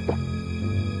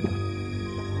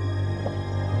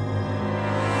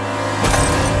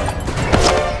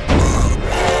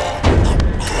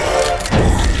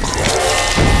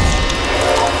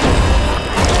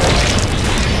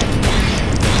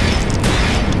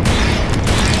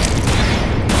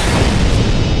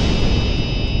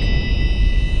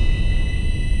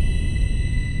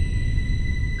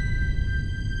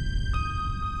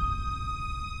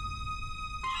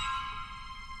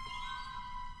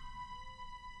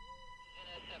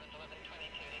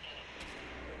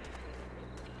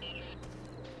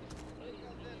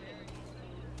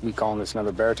 You calling this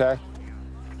another bear attack?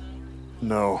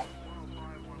 No.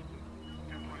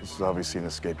 This is obviously an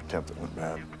escape attempt that went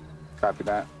bad. Copy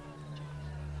that.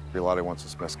 Bilotti wants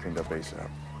this mess cleaned up ASAP.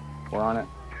 We're on it.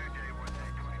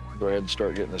 Go ahead and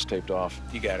start getting this taped off.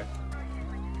 You got it.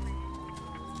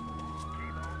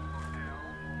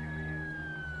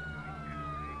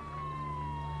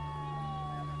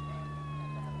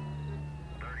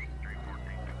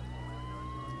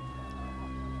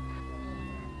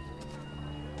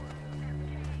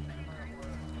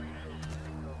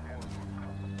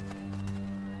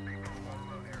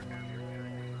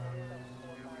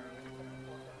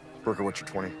 Brooker, what's your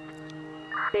 20?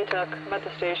 Hey, Tuck, I'm at the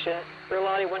station.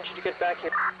 Bilotti wants you to get back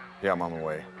here. Yeah, I'm on my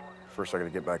way. First, I gotta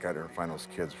get back out there and find those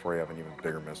kids before you have an even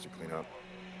bigger mess to clean up.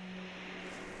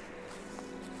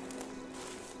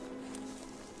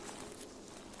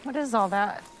 What is all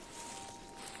that?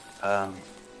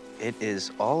 It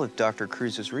is all of Dr.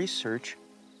 Cruz's research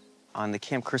on the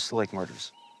Camp Crystal Lake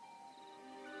murders.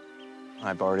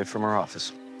 I borrowed it from her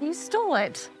office. You stole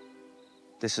it.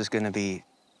 This is gonna be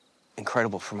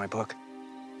incredible for my book.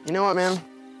 You know what, man?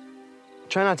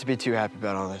 Try not to be too happy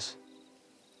about all this.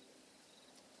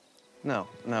 No.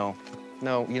 You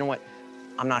know what?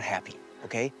 I'm not happy,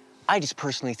 okay? I just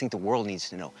personally think the world needs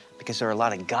to know because there are a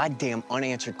lot of goddamn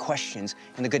unanswered questions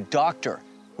and the good doctor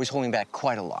was holding back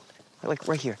quite a lot. Like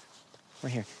right here.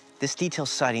 This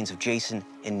details sightings of Jason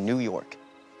in New York.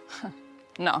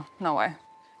 No way.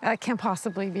 That can't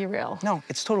possibly be real. No,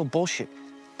 it's total bullshit.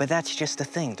 But that's just the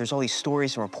thing. There's all these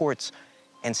stories and reports,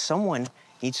 and someone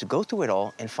needs to go through it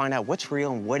all and find out what's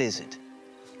real and what isn't.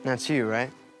 That's you, right?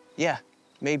 Yeah,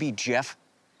 maybe Jeff,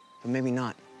 but maybe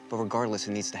not. But regardless,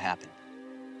 it needs to happen.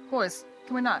 Boys,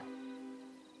 can we not?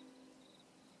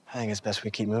 I think it's best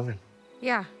we keep moving.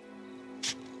 Yeah.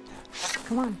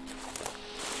 Come on.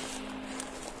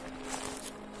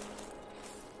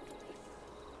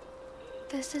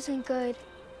 This isn't good.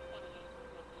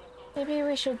 Maybe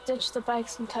we should ditch the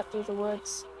bikes and cut through the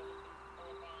woods.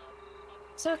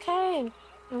 It's okay.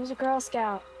 I was a Girl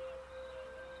Scout.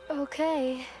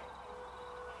 Okay.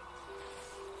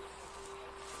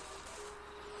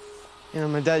 You know,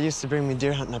 my dad used to bring me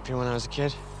deer hunting up here when I was a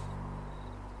kid.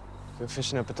 We were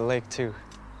fishing up at the lake, too.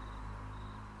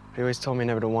 But he always told me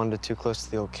never to wander too close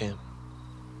to the old camp.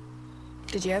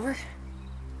 Did you ever?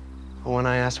 But when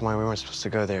I asked him why we weren't supposed to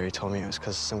go there, he told me it was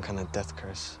because of some kind of death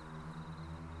curse.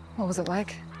 What was it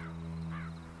like?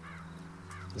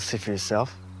 You'll see for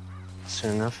yourself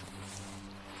soon enough.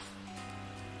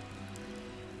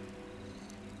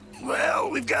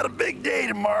 Well, we've got a big day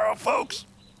tomorrow, folks.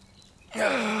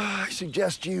 I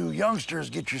suggest you youngsters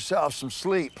get yourself some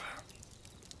sleep.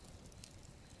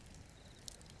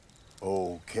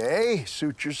 Okay,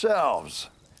 suit yourselves.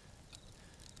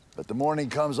 But the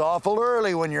morning comes awful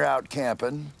early when you're out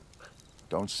camping.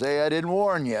 Don't say I didn't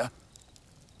warn you.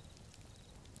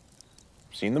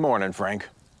 Seen the morning, Frank.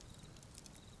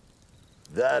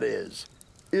 That is,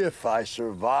 if I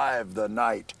survive the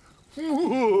night.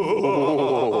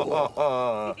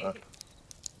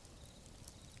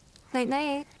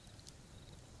 Night-night.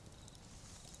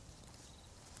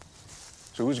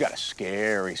 So who's got a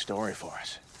scary story for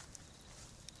us?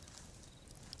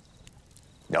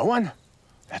 No one?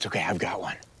 That's okay, I've got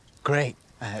one. Great.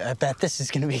 I bet this is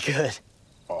gonna be good.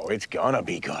 Oh, it's gonna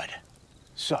be good.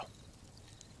 So,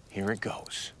 here it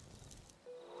goes.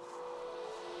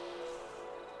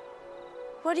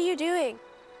 What are you doing?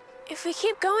 If we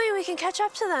keep going, we can catch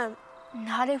up to them.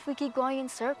 Not if we keep going in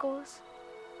circles.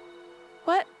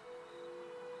 What?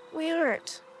 We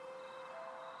aren't.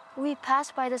 We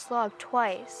passed by this log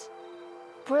twice.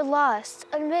 We're lost,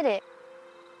 admit it.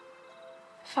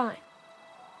 Fine.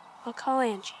 I'll call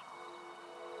Angie.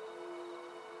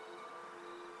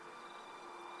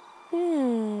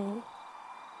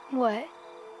 What?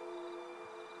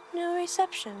 No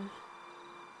reception.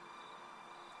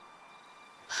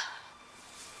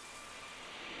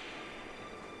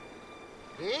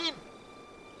 Dean?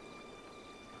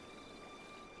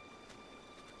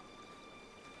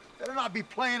 Better not be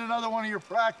playing another one of your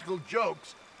practical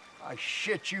jokes. I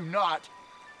shit you not.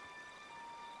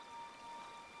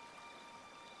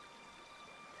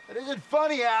 That isn't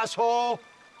funny, asshole.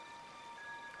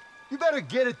 You better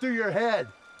get it through your head.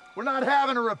 We're not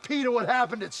having a repeat of what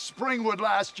happened at Springwood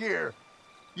last year.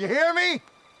 You hear me?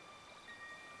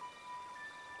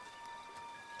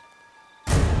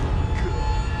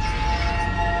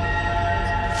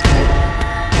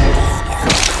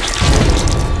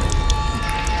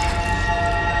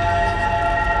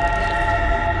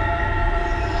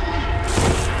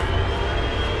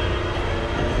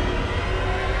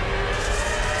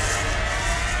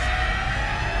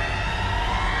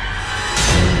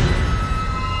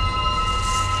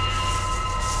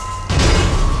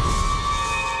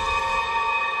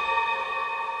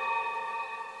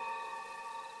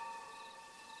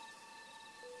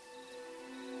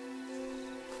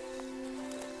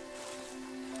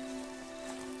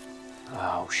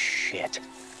 Oh, shit.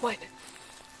 What?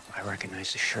 I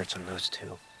recognize the shirts on those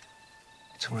two.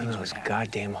 It's one of those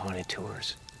goddamn haunted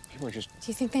tours. People are just Do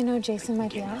you think they know Jason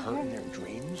might be out hurt in here? their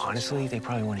dreams. Honestly, they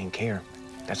probably won't even care.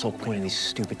 That's the whole point of these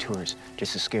stupid tours,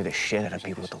 just to scare the shit out of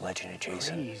people with the legend of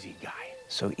Jason. Crazy guy.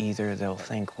 So either they'll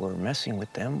think we're messing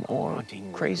with them or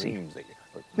crazy.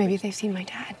 Maybe they've seen my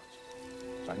dad.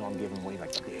 So I know I'm giving away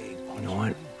like big. You know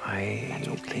what? I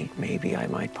think maybe I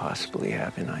might possibly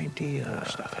have an idea.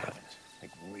 Stuff happens.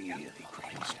 Like really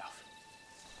crazy stuff.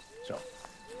 So,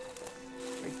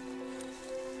 like,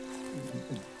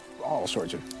 all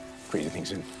sorts of crazy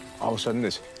things. And all of a sudden,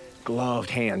 this gloved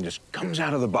hand just comes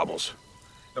out of the bubbles.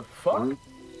 The fuck?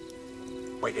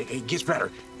 Wait, it gets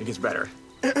better. It gets better.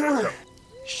 So,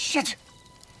 shit!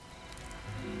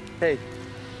 Hey.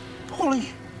 Holy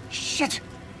shit!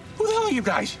 Who the hell are you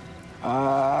guys?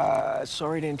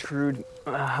 Sorry to intrude,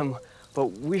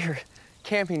 but we're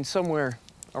camping somewhere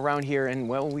around here, and,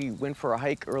 well, we went for a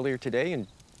hike earlier today and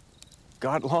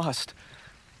got lost.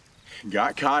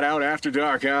 Got caught out after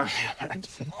dark, huh?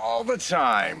 All the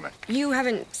time. You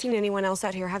haven't seen anyone else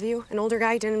out here, have you? An older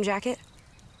guy, denim jacket?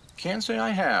 Can't say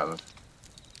I have.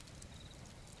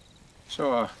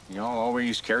 So, y'all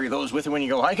always carry those with you when you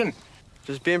go hiking?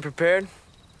 Just being prepared.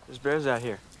 There's bears out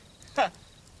here. I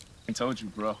told you,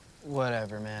 bro.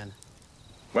 Whatever, man.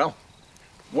 Well,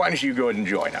 why don't you go ahead and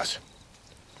join us?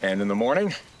 And in the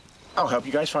morning, I'll help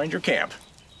you guys find your camp.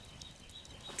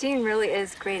 Dean really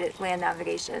is great at land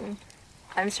navigation.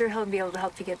 I'm sure he'll be able to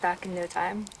help you get back in no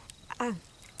time.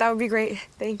 That would be great.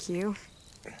 Thank you.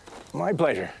 My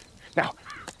pleasure. Now,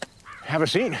 have a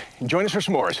seat and join us for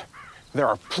s'mores. There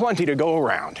are plenty to go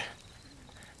around.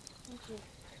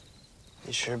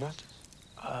 You sure about this?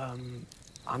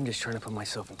 I'm just trying to put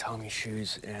myself in Tommy's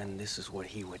shoes, and this is what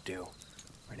he would do.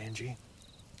 Right, Angie?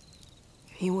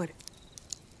 He would.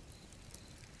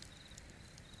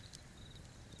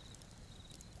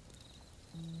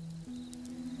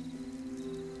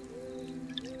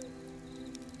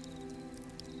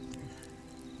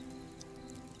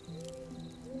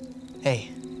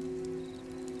 Hey,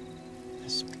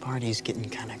 this party's getting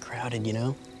kind of crowded, you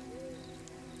know?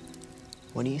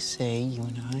 What do you say you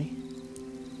and I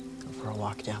go for a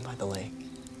walk down by the lake?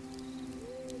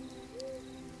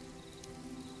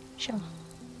 Sure.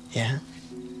 Yeah?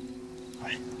 All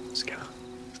right, let's go.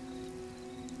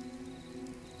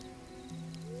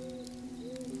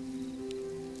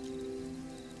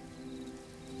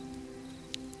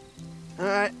 All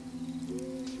right.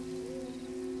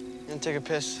 Gonna take a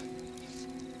piss.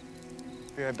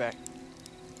 Be right back.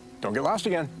 Don't get lost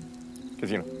again, because,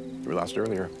 you know, you were lost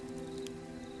earlier.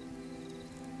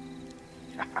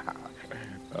 What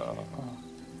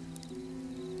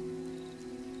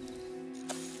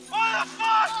the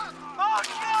fuck? Oh,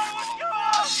 God, what's going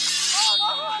on?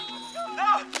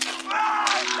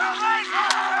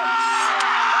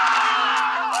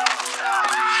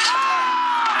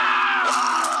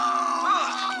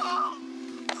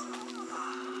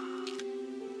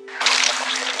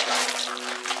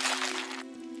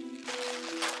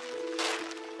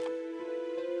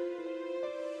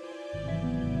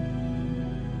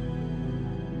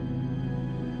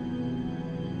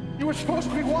 You were supposed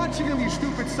to be watching him, you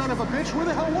stupid son of a bitch. Where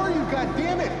the hell were you,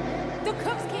 goddammit? The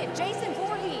cook's kid, Jason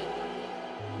Voorhees.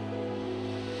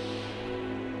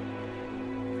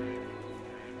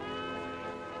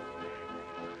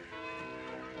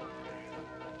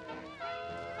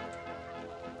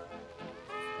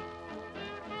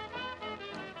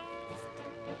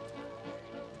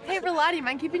 Hey, Rolati,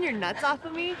 mind keeping your nuts off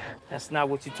of me? That's not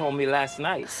what you told me last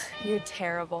night. You're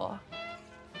terrible.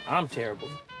 I'm terrible.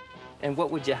 And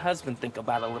what would your husband think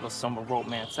about a little summer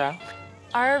romance, huh?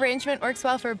 Our arrangement works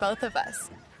well for both of us.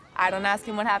 I don't ask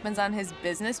him what happens on his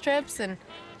business trips, and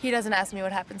he doesn't ask me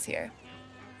what happens here.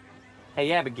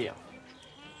 Hey, Abigail.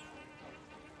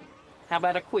 How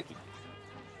about a quickie?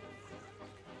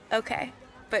 Okay,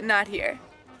 but not here.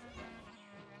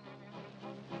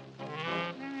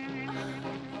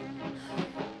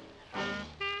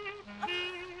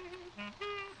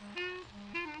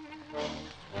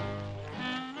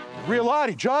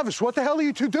 Elias, Jarvis, what the hell are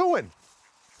you two doing?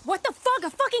 What the fuck? A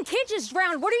fucking kid just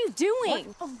drowned. What are you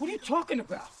doing? What are you talking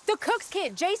about? The cook's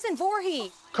kid, Jason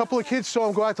Voorhees. A couple of kids saw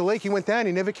him go out the lake. He went down.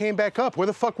 He never came back up. Where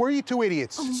the fuck were you two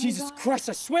idiots? Oh, Jesus Christ,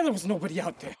 I swear there was nobody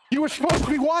out there. You were supposed to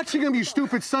be watching him, you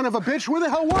stupid son of a bitch. Where the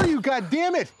hell were you,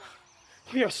 goddammit?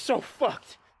 We are so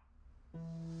fucked.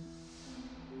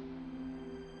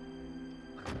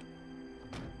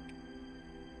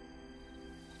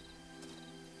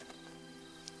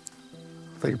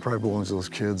 I think it probably belongs to those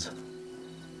kids.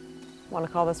 Want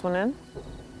to call this one in?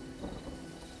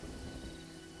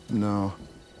 No.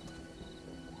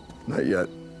 Not yet.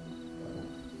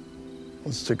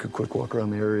 Let's take a quick walk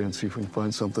around the area and see if we can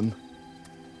find something.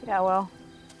 Yeah, well,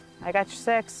 I got your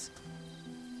 6.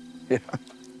 Yeah.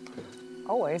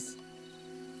 Always.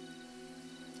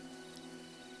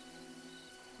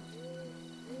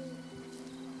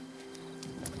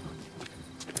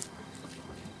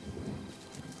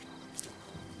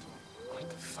 What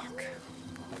the fuck?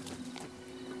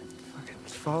 Fucking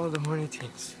follow the horny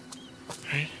teens,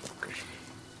 right?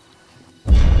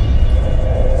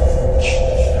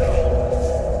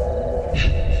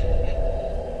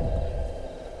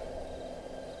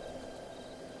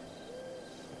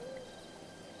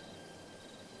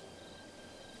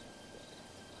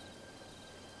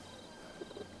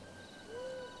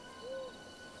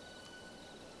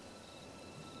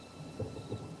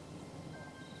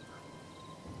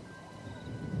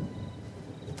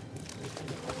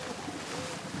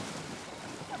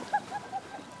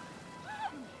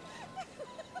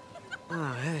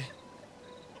 Oh, hey.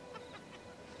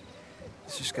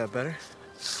 This just got better.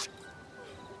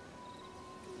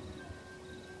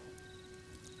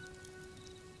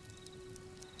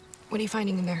 What are you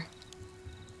finding in there?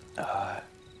 A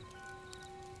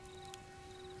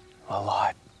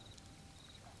lot.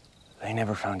 They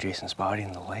never found Jason's body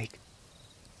in the lake.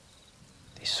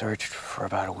 They searched for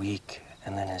about a week,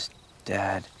 and then his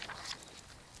dad,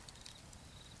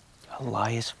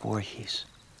 Elias Voorhees,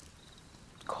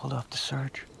 called off the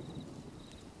search.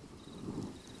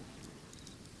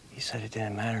 He said it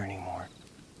didn't matter anymore.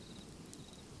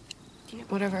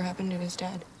 Whatever happened to his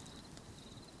dad?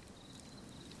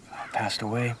 Passed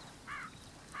away.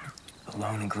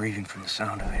 Alone and grieving from the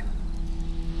sound of it.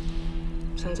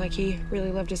 Sounds like he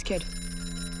really loved his kid.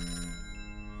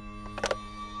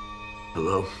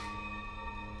 Hello?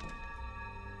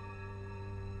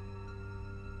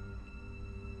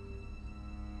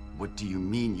 What do you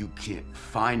mean you can't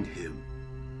find him?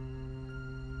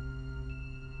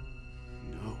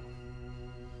 No.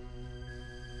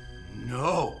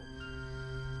 No!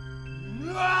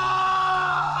 No!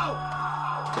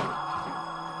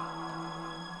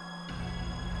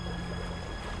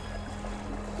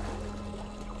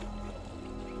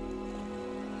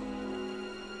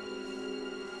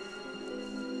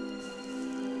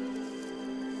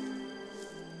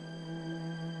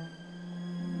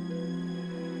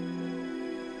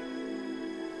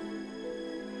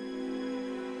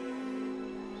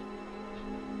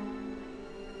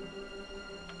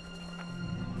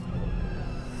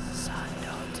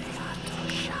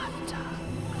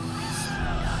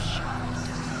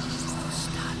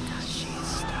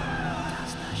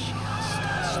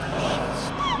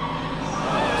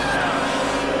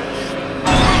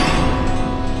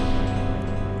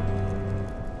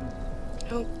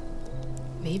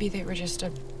 Maybe they were just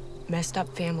a messed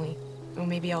up family. Or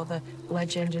maybe all the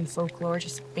legend and folklore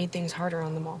just made things harder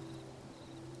on them all.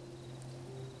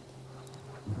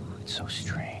 It's so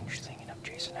strange thinking of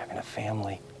Jason having a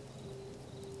family.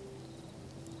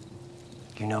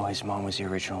 You know his mom was the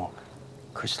original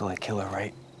crystal killer,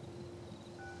 right?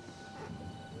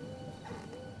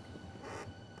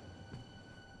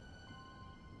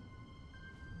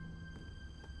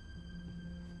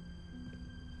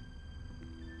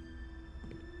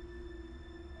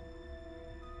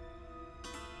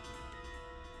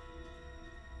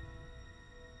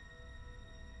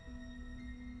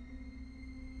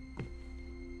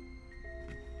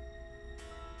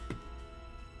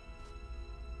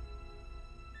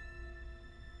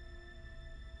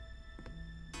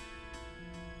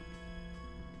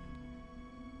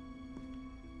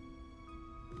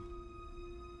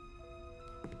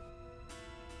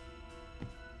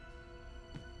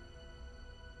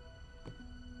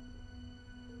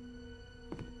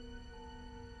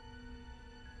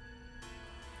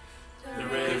 The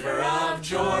river of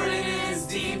Jordan is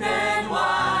deep and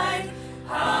wide.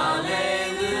 Hallelujah.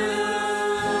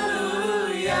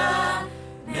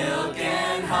 Milk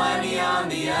and honey on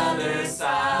the other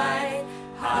side.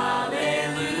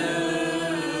 Hallelujah.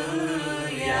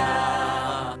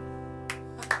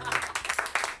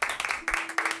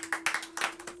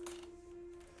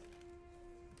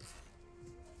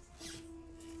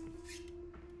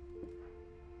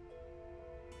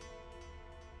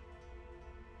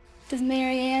 Does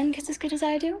Mary Ann kiss as good as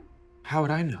I do? How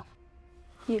would I know?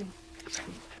 You.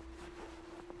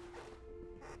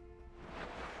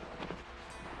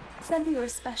 Said we were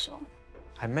special.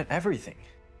 I meant everything.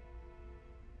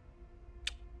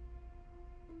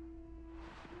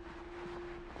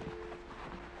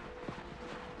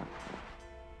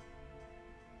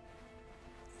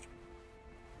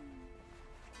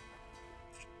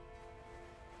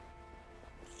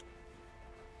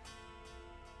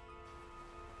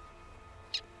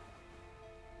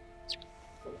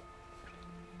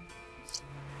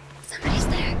 Somebody's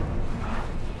there.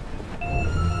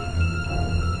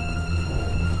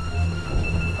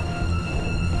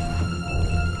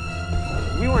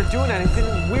 We weren't doing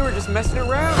anything. We were just messing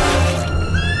around.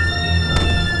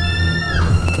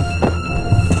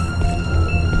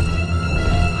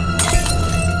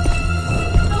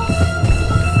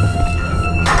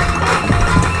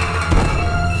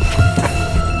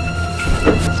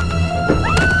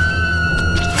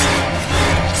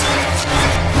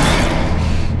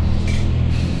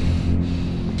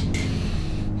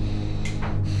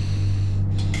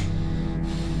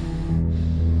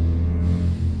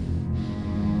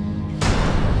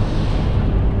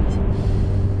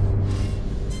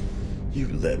 You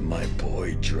let my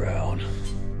boy drown.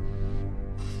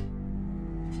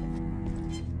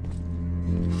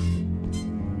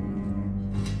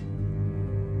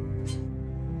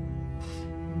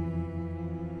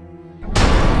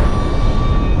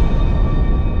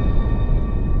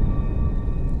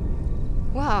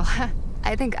 Wow,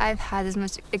 I think I've had as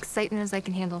much excitement as I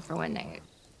can handle for one night.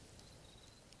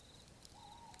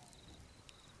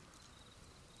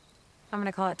 I'm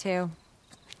gonna call it 2.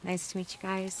 Nice to meet you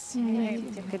guys. Good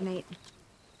night. Good night.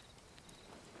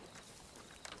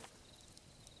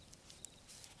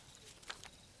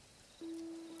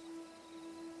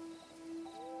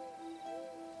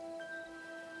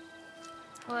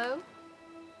 Hello?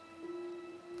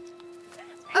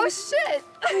 Oh shit!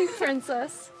 Hey,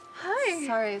 princess. Hi.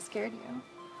 Sorry I scared you.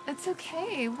 It's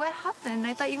okay. What happened?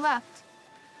 I thought you left.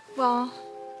 Well,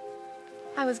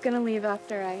 I was gonna leave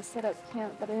after I set up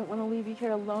camp, but I didn't want to leave you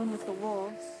here alone with the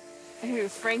wolves. Who,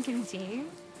 Frank and Dean?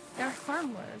 They're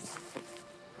harmless.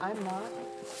 I'm not.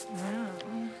 Yeah.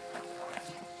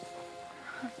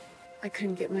 I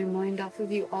couldn't get my mind off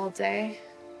of you all day.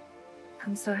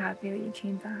 I'm so happy that you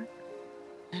came back.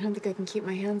 I don't think I can keep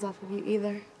my hands off of you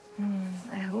either.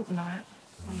 I hope not.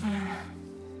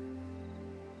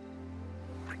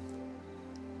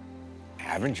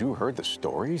 Haven't you heard the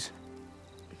stories?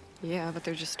 Yeah, but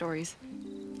they're just stories.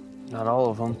 Not all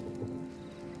of them.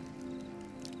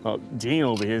 Well, Dean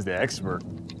over here is the expert.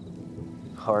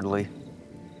 Hardly.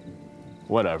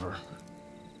 Whatever.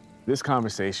 This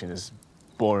conversation is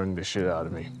boring the shit out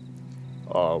of me.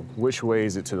 Which way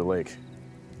is it to the lake?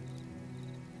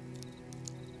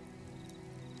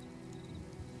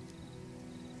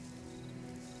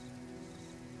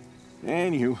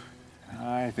 Anywho,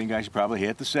 I think I should probably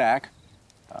hit the sack.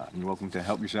 You're welcome to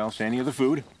help yourselves to any of the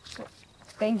food.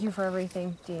 Thank you for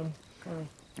everything, Dean. Really.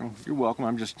 Oh, you're welcome.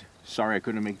 I'm just sorry I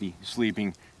couldn't make the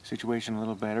sleeping situation a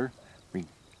little better. We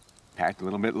packed a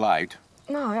little bit light.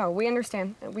 No, we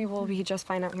understand. We will be just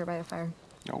fine out here by the fire.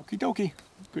 Okie dokie.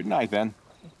 Good night, then.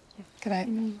 Good night.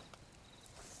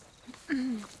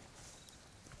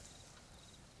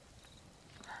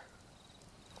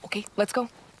 Okay, let's go.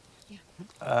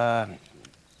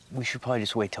 We should probably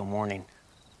just wait till morning.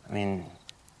 I mean,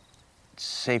 it's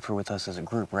safer with us as a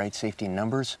group, right? Safety in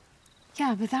numbers?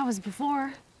 Yeah, but that was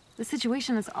before. The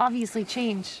situation has obviously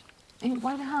changed. I mean,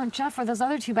 why the hell aren't Jeff or those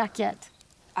other two back yet?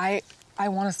 I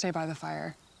want to stay by the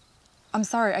fire. I'm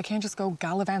sorry, I can't just go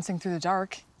gallivanting through the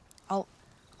dark. I'll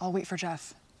wait for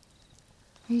Jeff.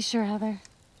 Are you sure, Heather?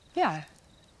 Yeah.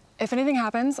 If anything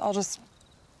happens, I'll just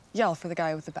yell for the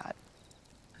guy with the bat.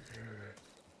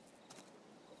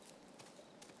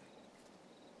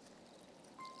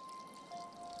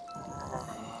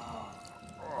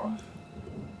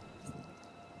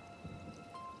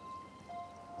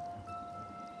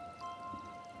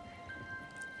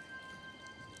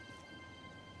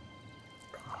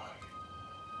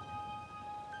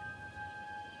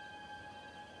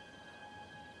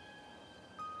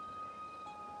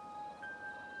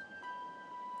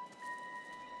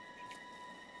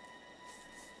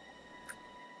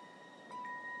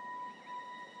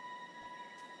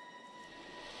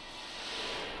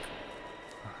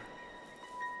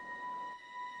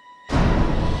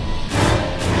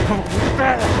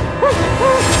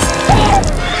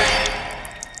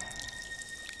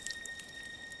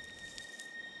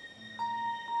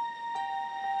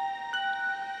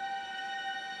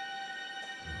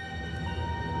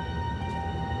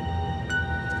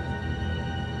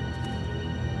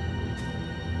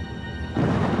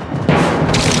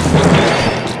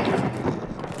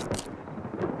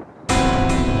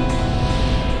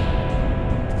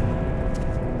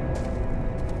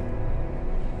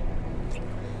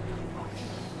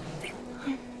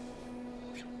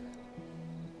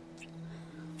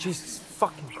 Jesus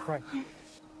fucking Christ.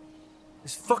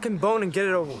 This fucking bone and get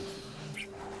it over with.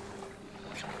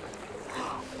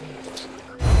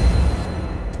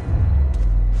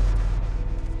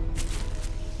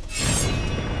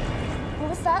 What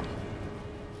was that?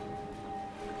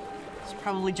 It's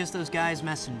probably just those guys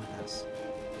messing with us.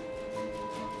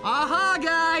 Aha,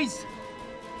 guys!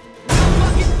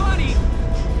 Fucking funny!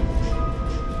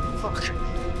 Fuck.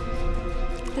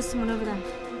 There's someone over there.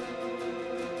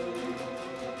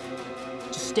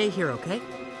 Just stay here, okay?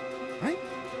 Right?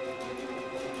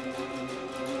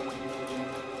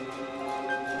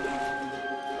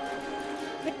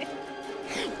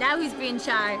 Now he's being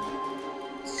shy.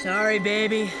 Sorry,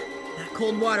 baby. That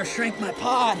cold water shrank my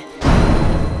pod.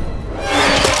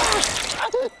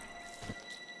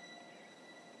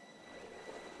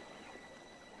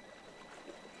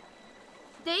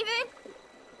 David?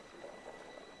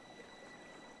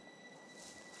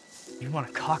 You want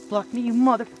to cockblock me, you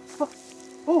motherfucker?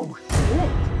 Oh, shit!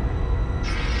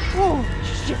 Oh,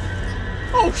 shit!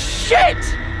 Oh, shit!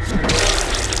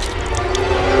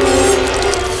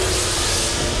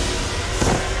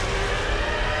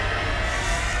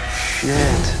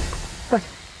 Shit. What?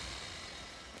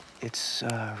 It's,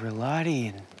 Relati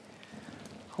and...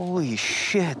 Holy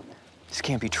shit. This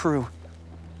can't be true.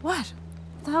 What?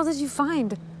 What the hell did you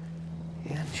find?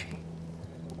 Angie.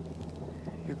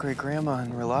 Your great-grandma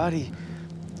and Relati,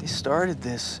 they started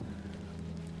this.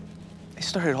 They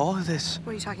started all of this.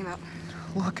 What are you talking about?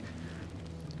 Look,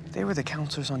 they were the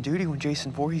counselors on duty when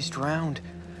Jason Voorhees drowned.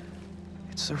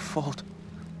 It's their fault.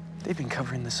 They've been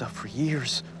covering this up for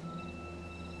years.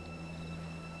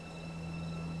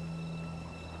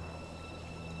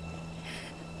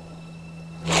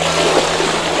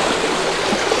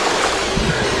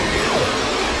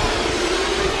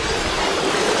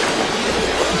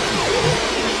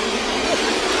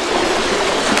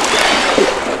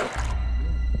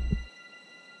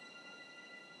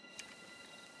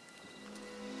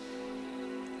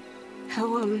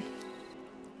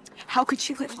 How could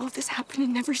she let all of this happen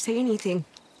and never say anything?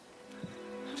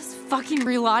 How does fucking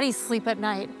Relati sleep at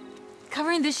night?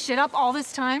 Covering this shit up all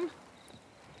this time?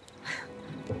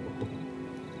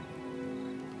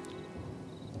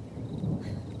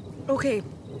 Okay.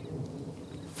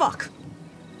 Fuck.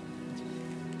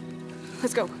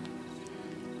 Let's go.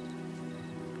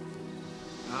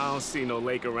 I don't see no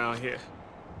lake around here.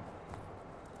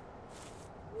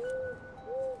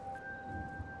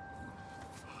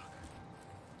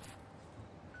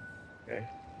 Okay.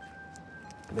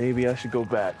 Maybe I should go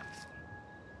back.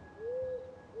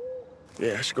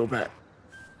 Yeah, I should go back.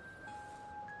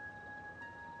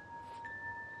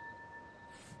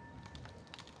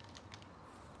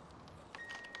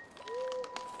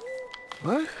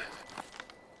 What?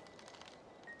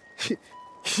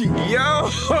 Yo!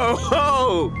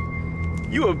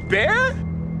 You a bear?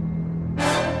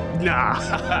 Nah,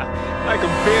 like a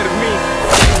bear to me.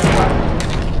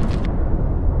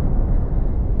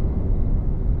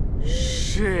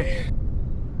 Shit.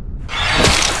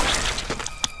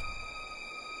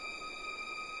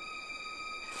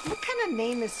 What kind of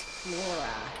name is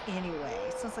Flora,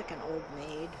 anyway? Sounds like an old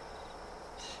maid.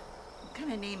 What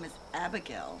kind of name is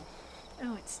Abigail?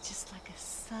 Oh, it's just like a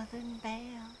southern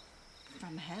belle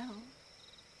from hell.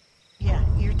 Yeah,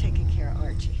 you're taking care of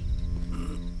Archie.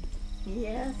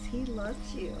 Yes, he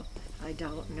loves you. I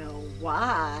don't know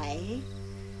why,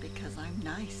 because I'm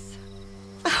nice.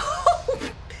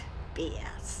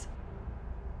 BS.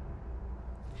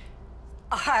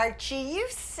 Archie, you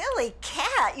silly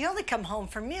cat. You only come home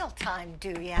for mealtime,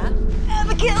 do ya?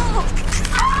 Abigail!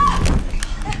 Ah!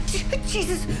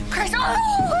 Jesus Christ!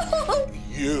 Oh!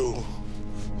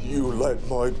 You let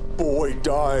my boy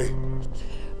die.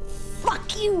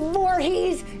 Fuck you,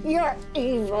 Voorhees! You're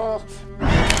evil.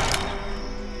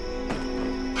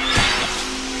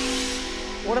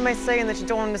 What am I saying that you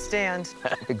don't understand?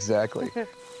 Exactly.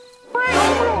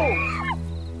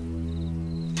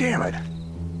 Damn it.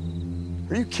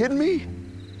 Are you kidding me?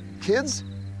 Kids?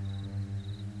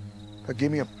 That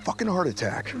gave me a fucking heart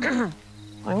attack.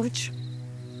 Language?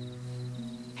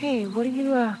 Hey, what are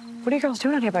you girls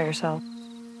doing out here by yourself?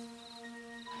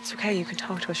 It's okay, you can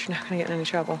talk to us. You're not gonna get in any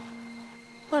trouble.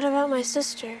 What about my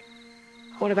sister?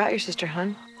 What about your sister,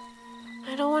 hun?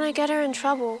 I don't want to get her in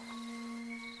trouble.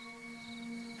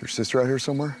 Your sister out here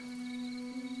somewhere?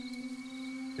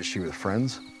 Is she with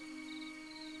friends?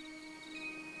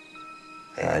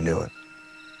 Yeah, I knew it.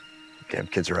 Damn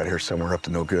kids are out here somewhere up to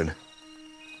no good.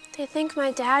 They think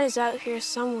my dad is out here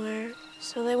somewhere,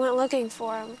 so they went looking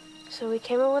for him. So we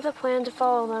came up with a plan to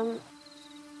follow them,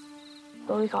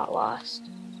 but we got lost.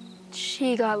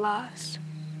 She got lost.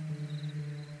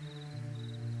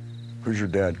 Who's your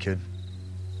dad, kid?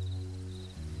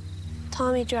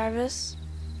 Tommy Jarvis.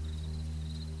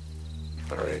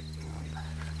 All right.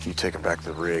 You take him back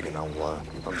to the rig, and I'm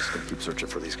just gonna keep searching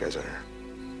for these guys out here.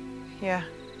 Yeah.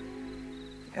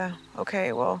 Yeah,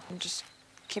 okay, well, just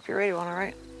keep your radio on, all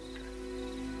right?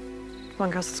 Come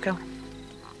on, girls, let's go.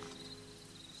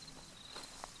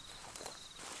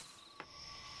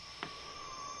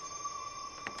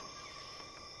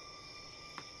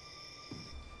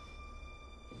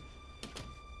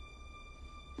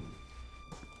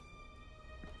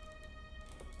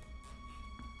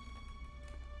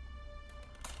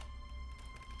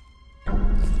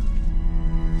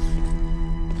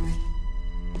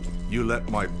 You let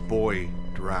my boy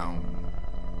drown.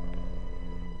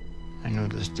 I knew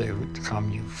this day would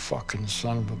come, you fucking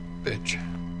son of a bitch.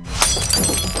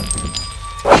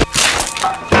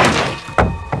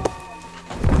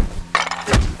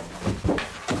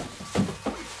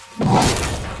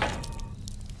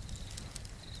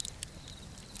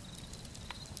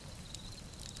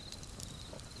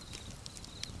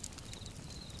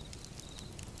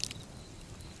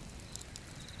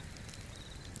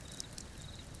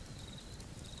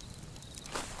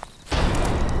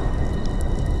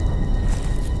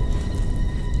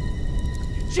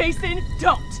 Jason,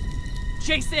 don't!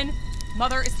 Jason,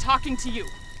 Mother is talking to you.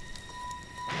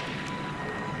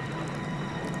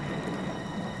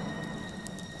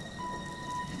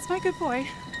 It's my good boy.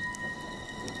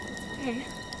 Hey.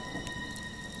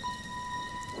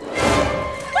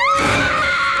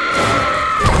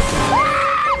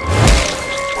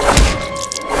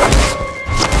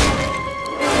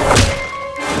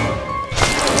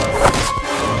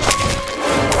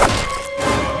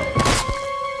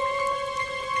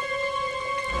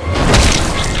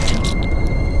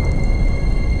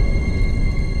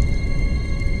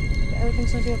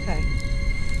 Everything's gonna be okay.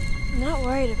 I'm not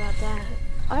worried about that.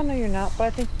 I know you're not, but I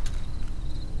think...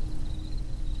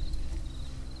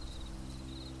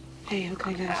 Hey,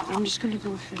 okay, guys. I'm just gonna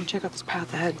go ahead and check out this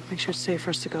path ahead. Make sure it's safe for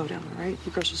us to go down, all right?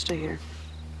 You girls will stay here.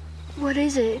 What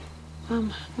is it?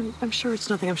 I'm sure it's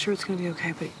nothing. I'm sure it's gonna be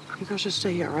okay, but you girls just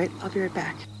stay here, all right? I'll be right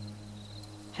back.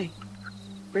 Hey,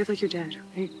 brave like your dad,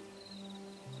 right?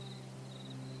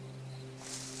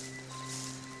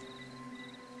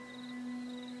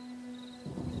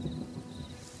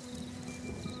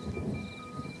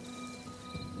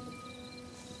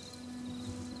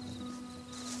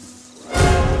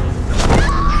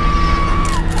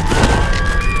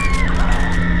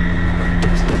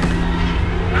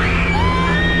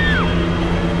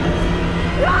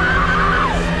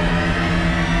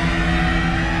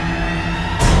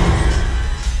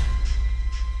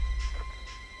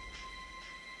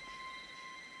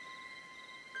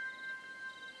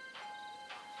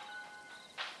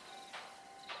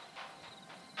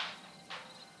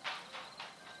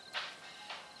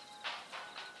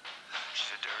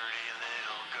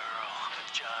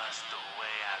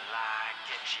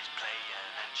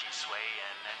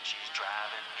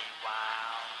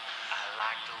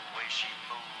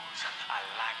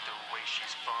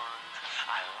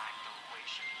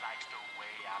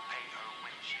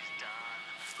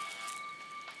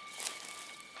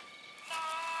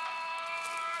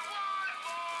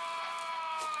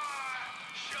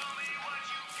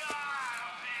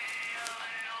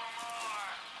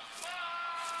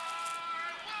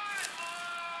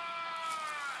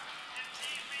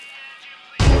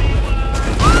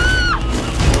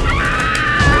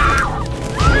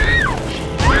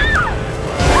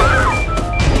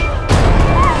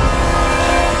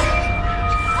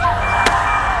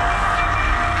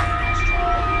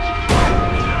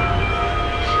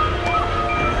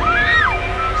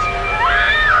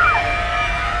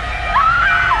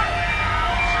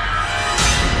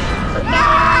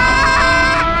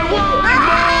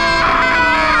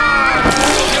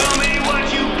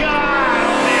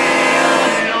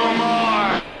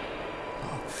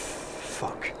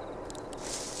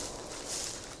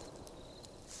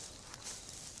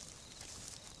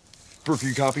 Brooke,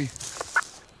 you copy?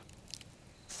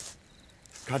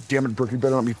 God damn it, Brooke, you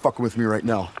better not be fucking with me right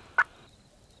now.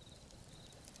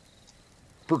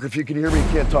 Brooke, if you can hear me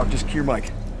and can't talk, just cue your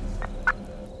mic.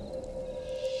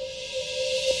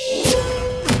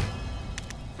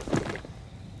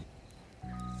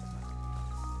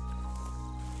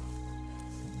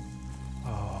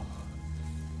 Oh,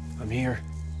 I'm here.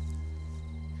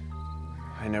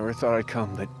 I never thought I'd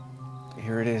come, but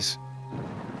here it is.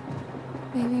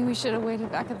 Maybe we should have waited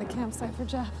back at the campsite for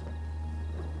Jeff.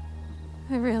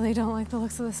 I really don't like the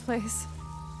looks of this place.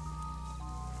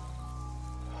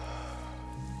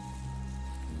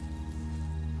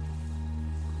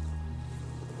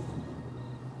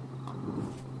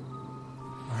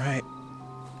 All right.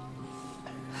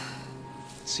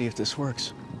 Let's see if this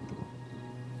works.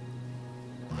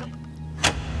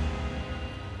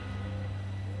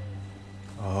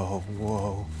 Oh,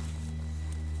 whoa.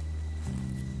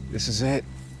 This is it.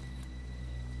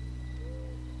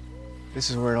 This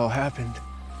is where it all happened.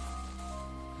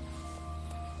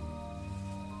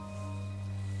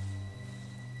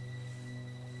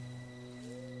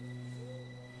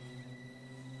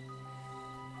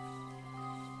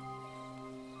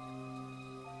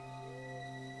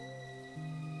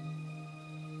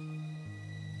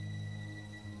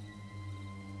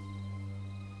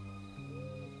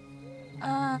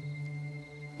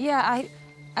 Yeah,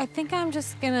 I think I'm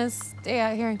just gonna stay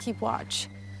out here and keep watch.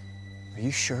 Are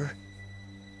you sure?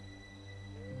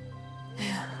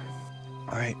 Yeah.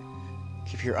 All right,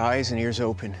 keep your eyes and ears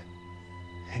open.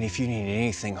 And if you need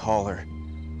anything, holler.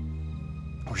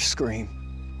 Or scream.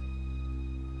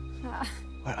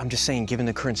 I'm just saying, given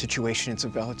the current situation, it's a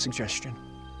valid suggestion.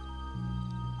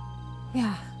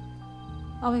 Yeah,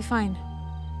 I'll be fine.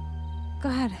 Go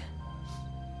ahead.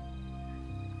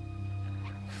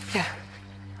 Yeah.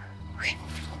 Okay.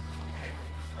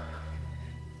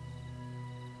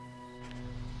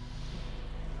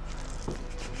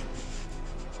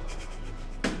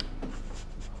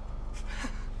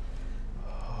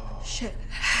 Shit.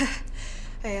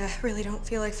 I really don't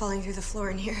feel like falling through the floor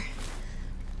in here.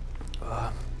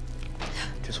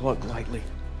 Just walk lightly.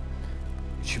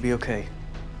 It should be okay.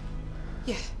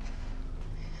 Yeah.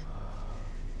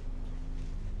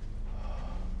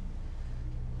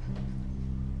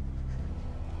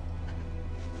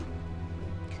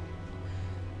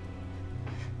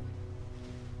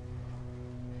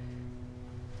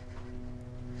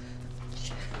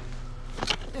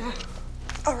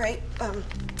 All right,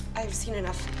 I've seen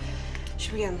enough.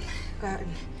 Should we, go out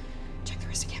and check the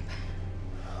rest of camp?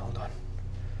 Hold on.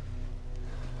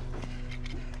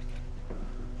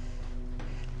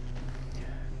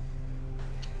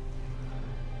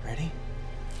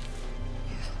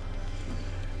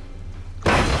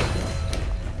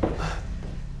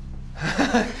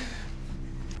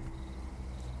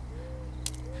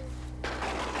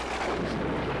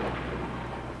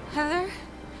 Heather?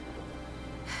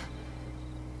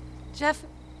 Jeff,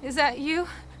 is that you?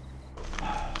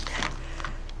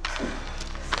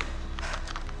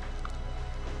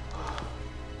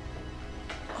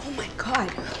 Oh my God.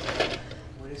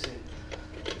 What is it?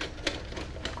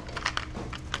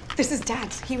 This is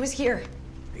Dad's. He was here.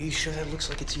 Are you sure that looks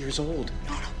like it's years old?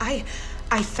 No, no.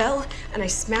 I fell and I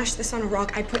smashed this on a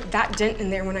rock. I put that dent in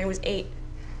there when I was 8.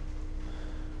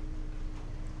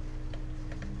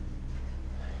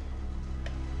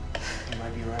 You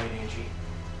might be right, Angie.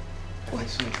 I think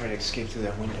someone tried to escape through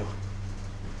that window.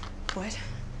 What?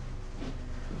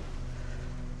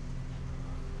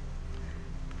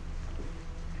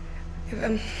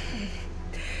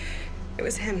 It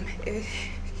was him.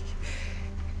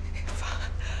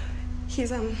 He's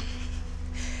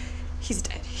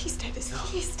dead. He's dead.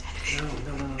 He's dead. No.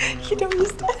 You know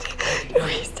he's dead. No,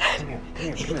 he's dead. Come here.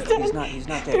 He's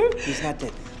not dead. He's not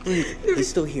dead. Breathe. He's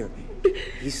still here.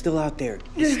 He's still out there.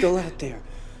 He's still out there.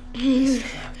 He's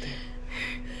still out there.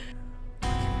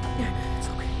 It's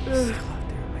okay. He's still out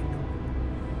there. I know.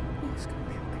 It's gonna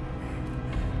be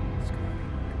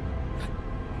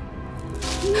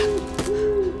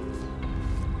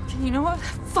okay. You know what?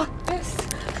 Fuck this.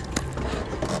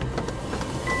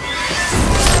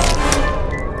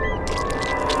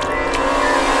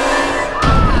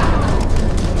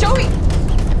 Joey!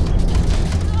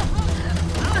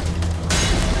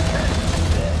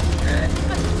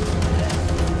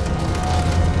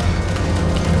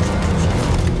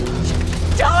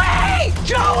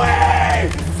 Joey!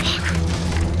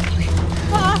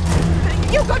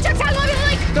 You go check that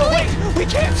lake! No, wait! We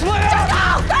can't split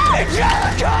up!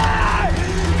 Angelica!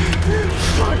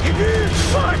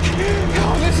 Fuck!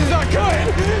 Oh, this is not good!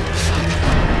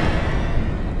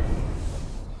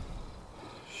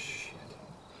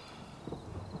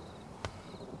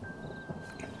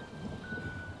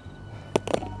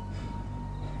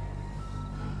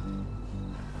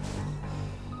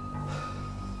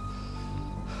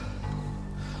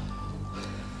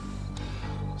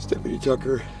 Deputy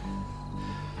Tucker.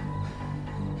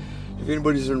 If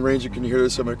anybody's in range and can hear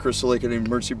this, I'm at Crystal Lake and need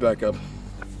emergency backup.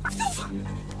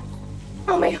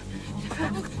 Oh my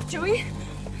God. Joey?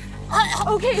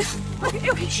 Okay,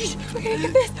 shh. We're gonna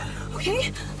get this.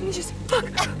 Okay? Let me just. Fuck.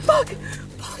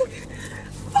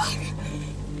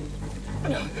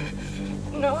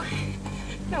 No.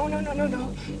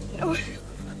 I'm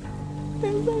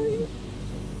sorry.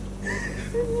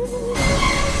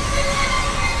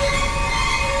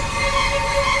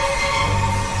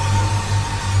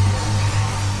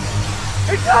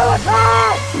 Angelica!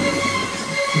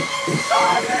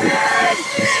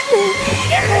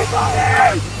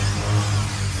 Anybody!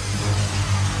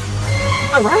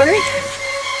 I'm Robert.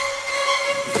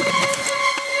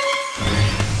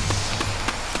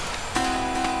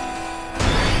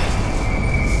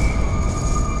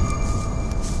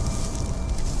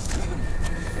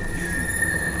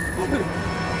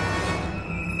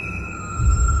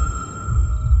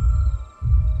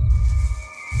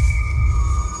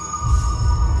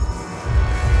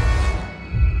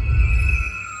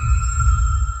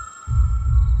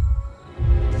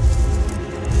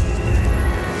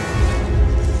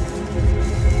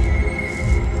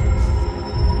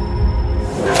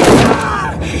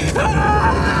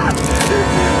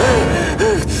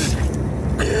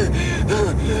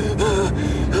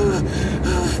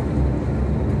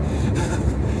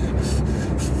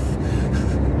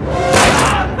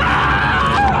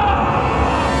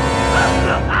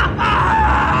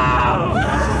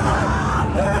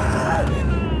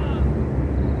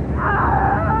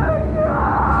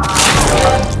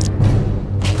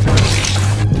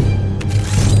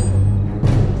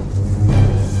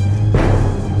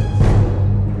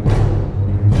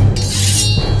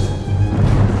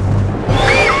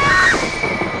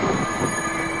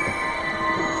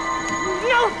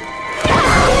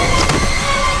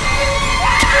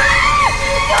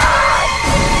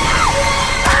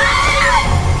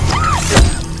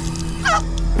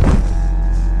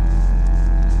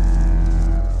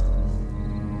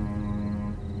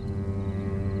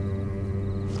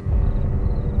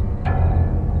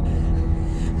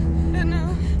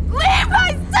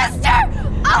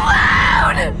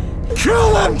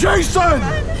 Kill him, Jason!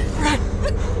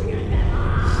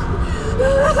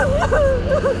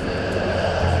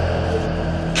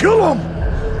 Kill him!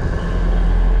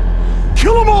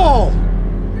 Kill them all!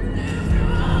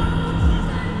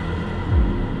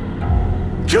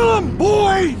 Kill him,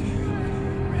 boy!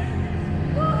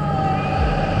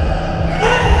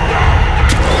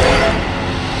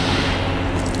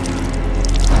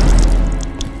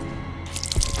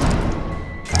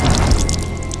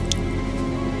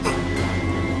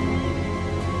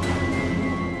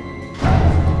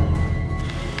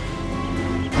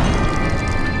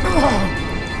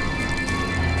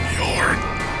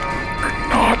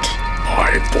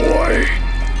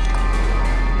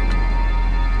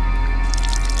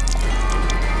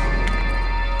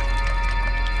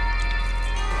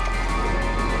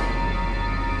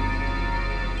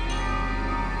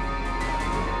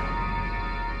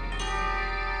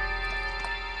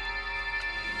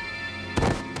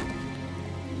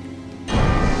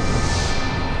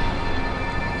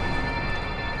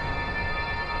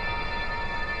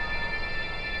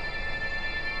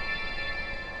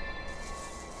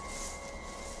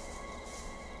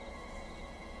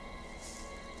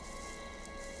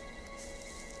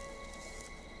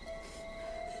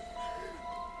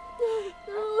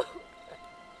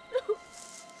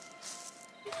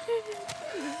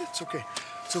 It's okay.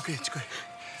 It's okay. It's good.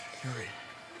 You're all right.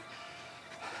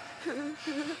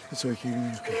 It's okay. You're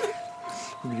gonna be okay.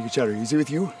 We're gonna get you out of here. Is he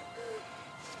with you?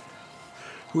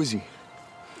 Who is he?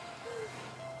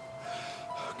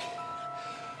 Okay.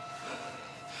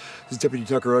 This is Deputy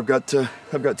Tucker. I've got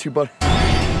two buddies.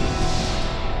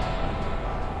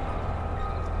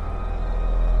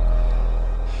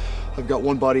 I've got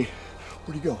one body.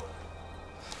 Where'd he go?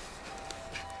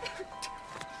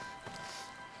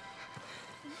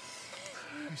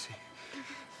 Let me see.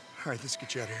 All right, let's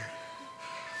get you out of here.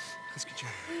 Let's get you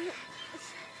out of here.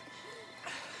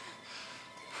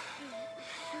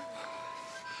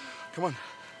 Come on.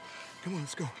 Come on,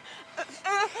 let's go. Let's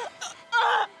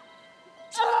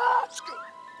go.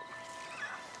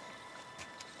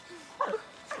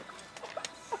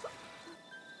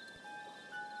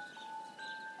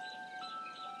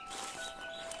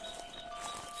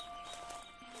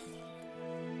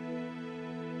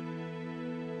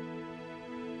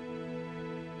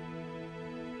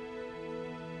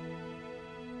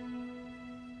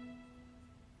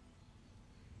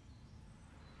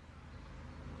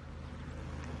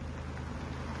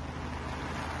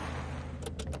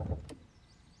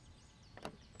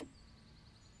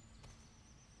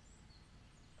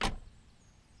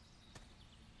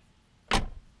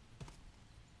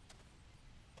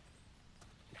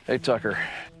 Hey, Tucker,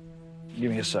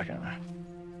 give me a second.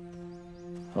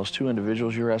 Those two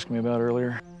individuals you were asking me about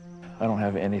earlier, I don't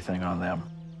have anything on them.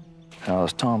 Now,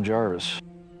 this Tom Jarvis,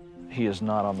 he is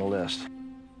not on the list.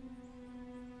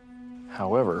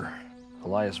 However,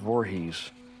 Elias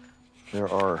Voorhees, there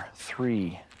are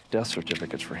 3 death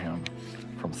certificates for him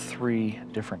from 3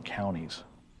 different counties.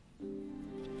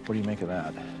 What do you make of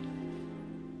that?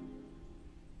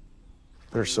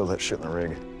 Better sew that shit in the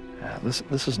rig. Yeah,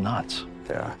 this is nuts.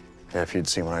 Yeah, if you'd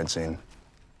seen what I'd seen.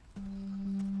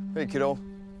 Hey, kiddo.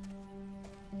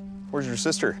 Where's your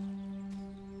sister?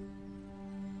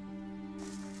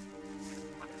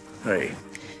 Hey.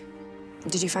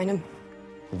 Did you find him?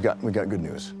 We got good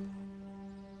news.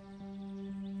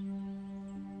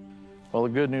 Well, the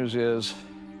good news is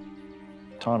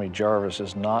Tommy Jarvis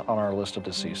is not on our list of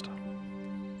deceased.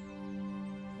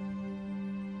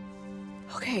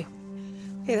 Okay.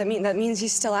 Okay, that means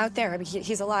he's still out there. I mean,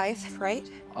 he's alive, right?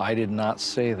 I did not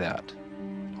say that.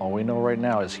 All we know right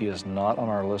now is he is not on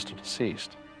our list of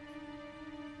deceased.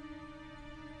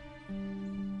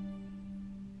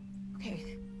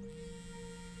 Okay.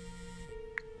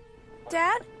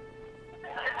 Dad?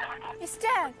 It's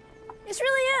Dad. It's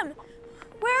really him.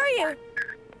 Where are you?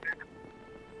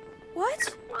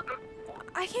 What?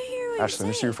 I can't hear what you're Ashley,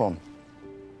 let me see your phone.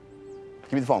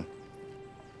 Give me the phone.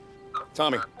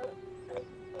 Tommy.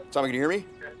 Tommy, can you hear me?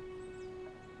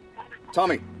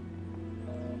 Tommy.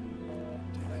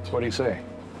 What do you say?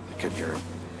 I couldn't hear him.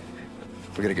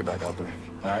 We gotta get back out there.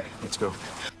 All right, let's go.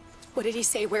 What did he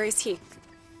say? Where is he?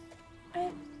 I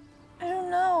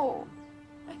don't know.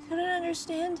 I couldn't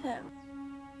understand him.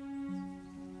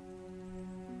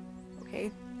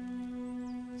 Okay.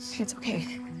 It's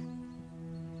okay.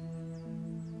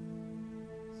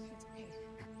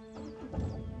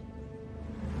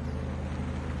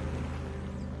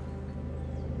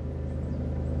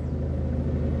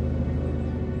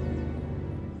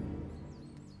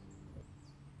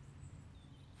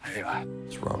 Hey,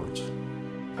 it's Robert.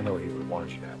 I know he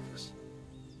wanted you to have this.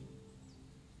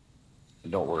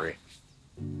 And don't worry.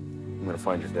 I'm gonna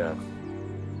find your dad.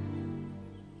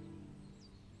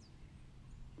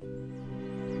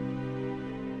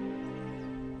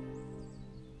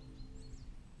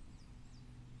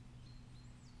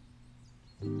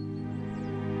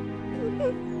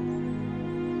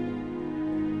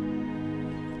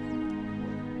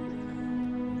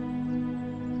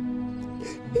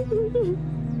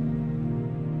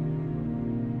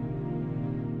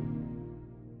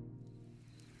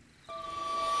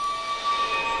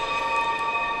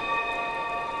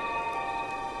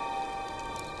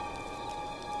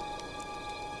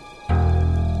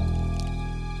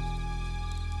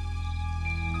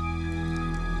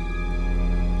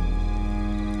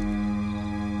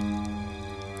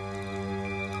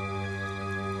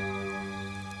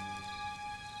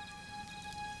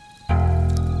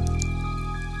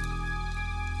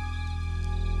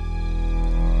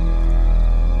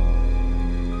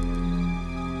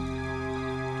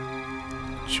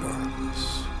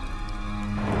 Jarvis.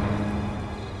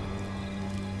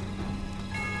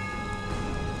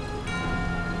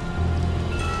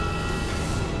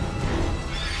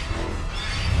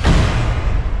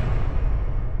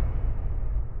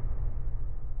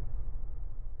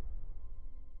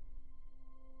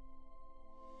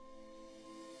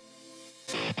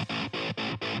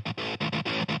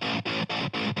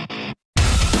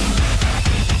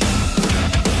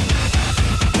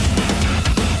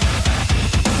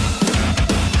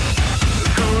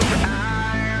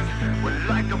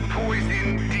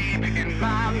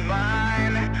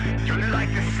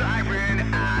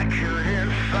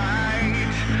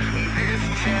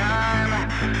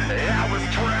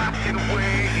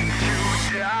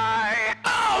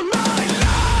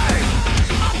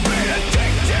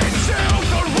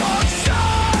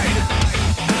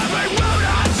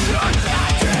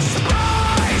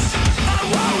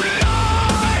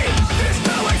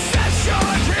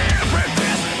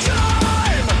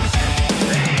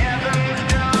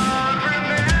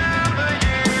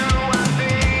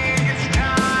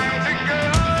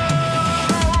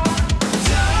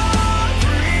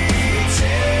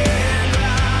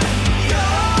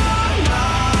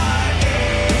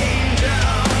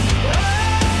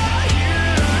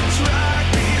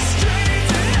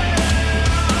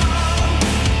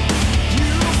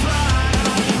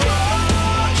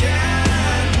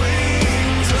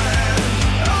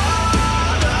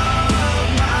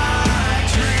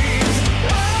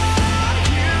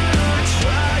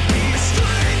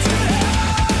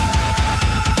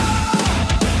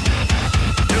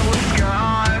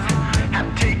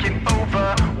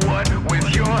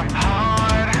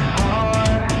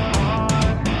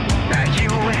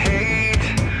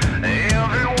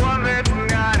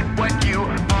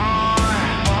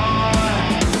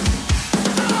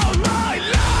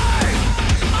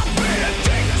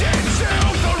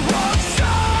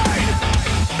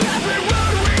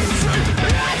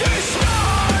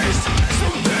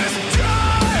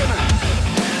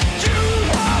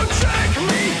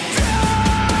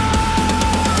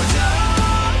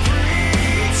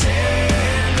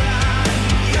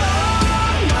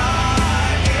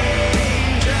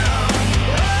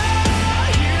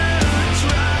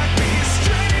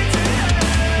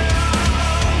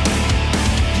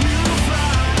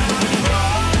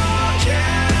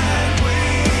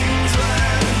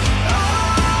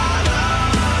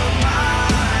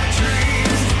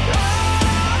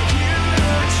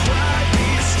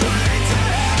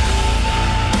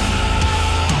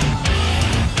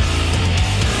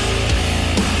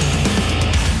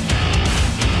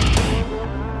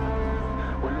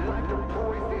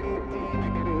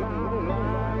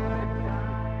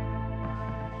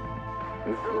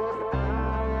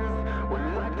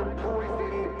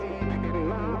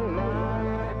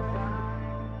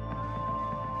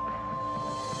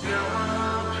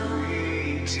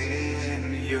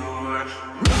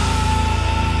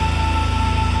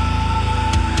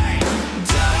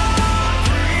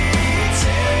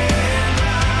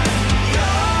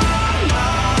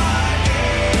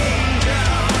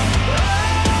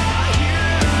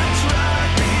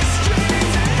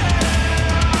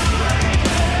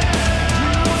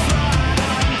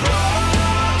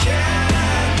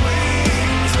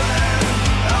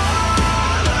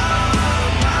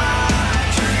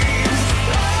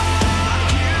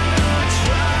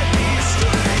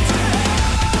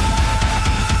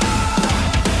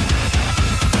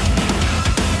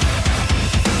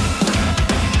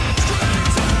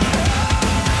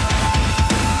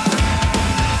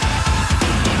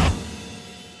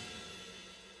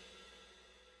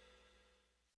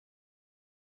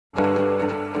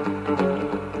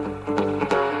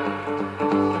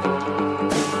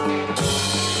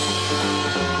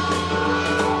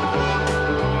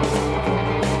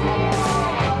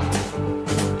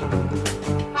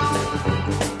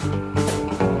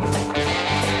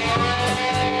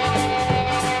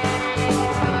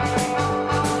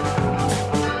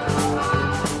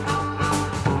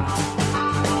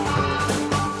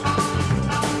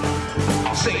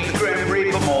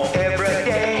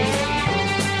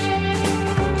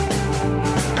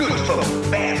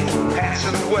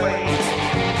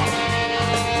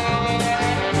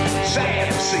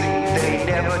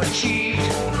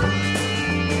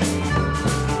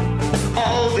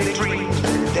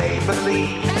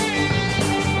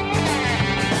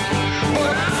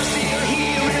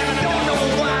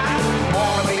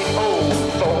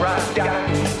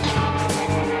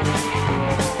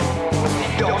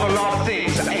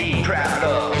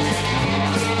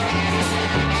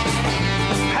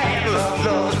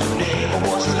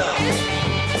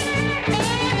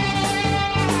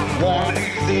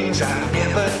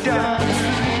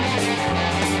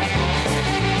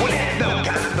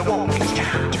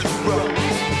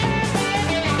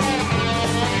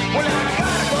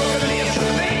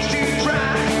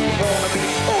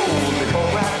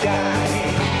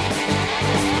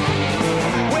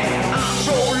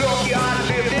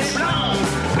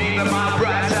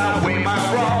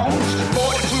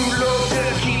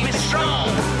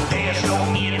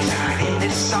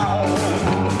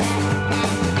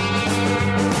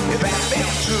 If I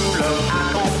felt true love,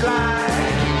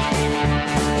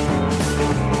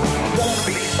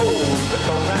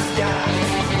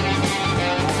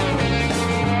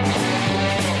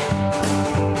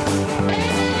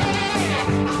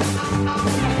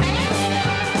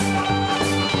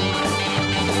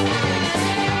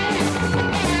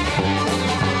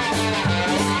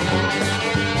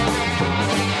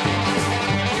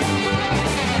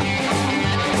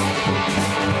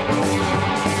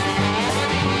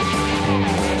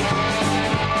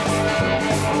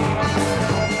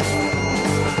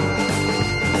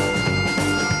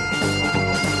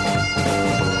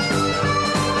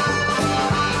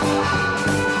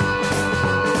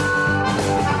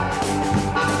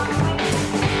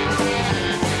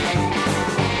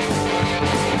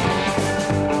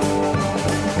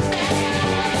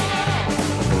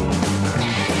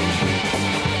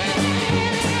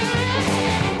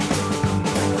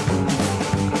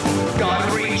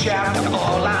 reach out to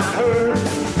all I heard.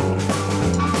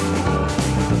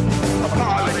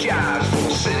 Apologize for the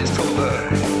sins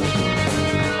covered.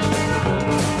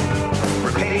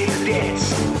 Repay the debts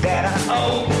that I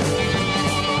owe.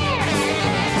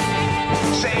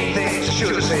 Say things I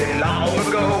should have said long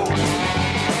ago.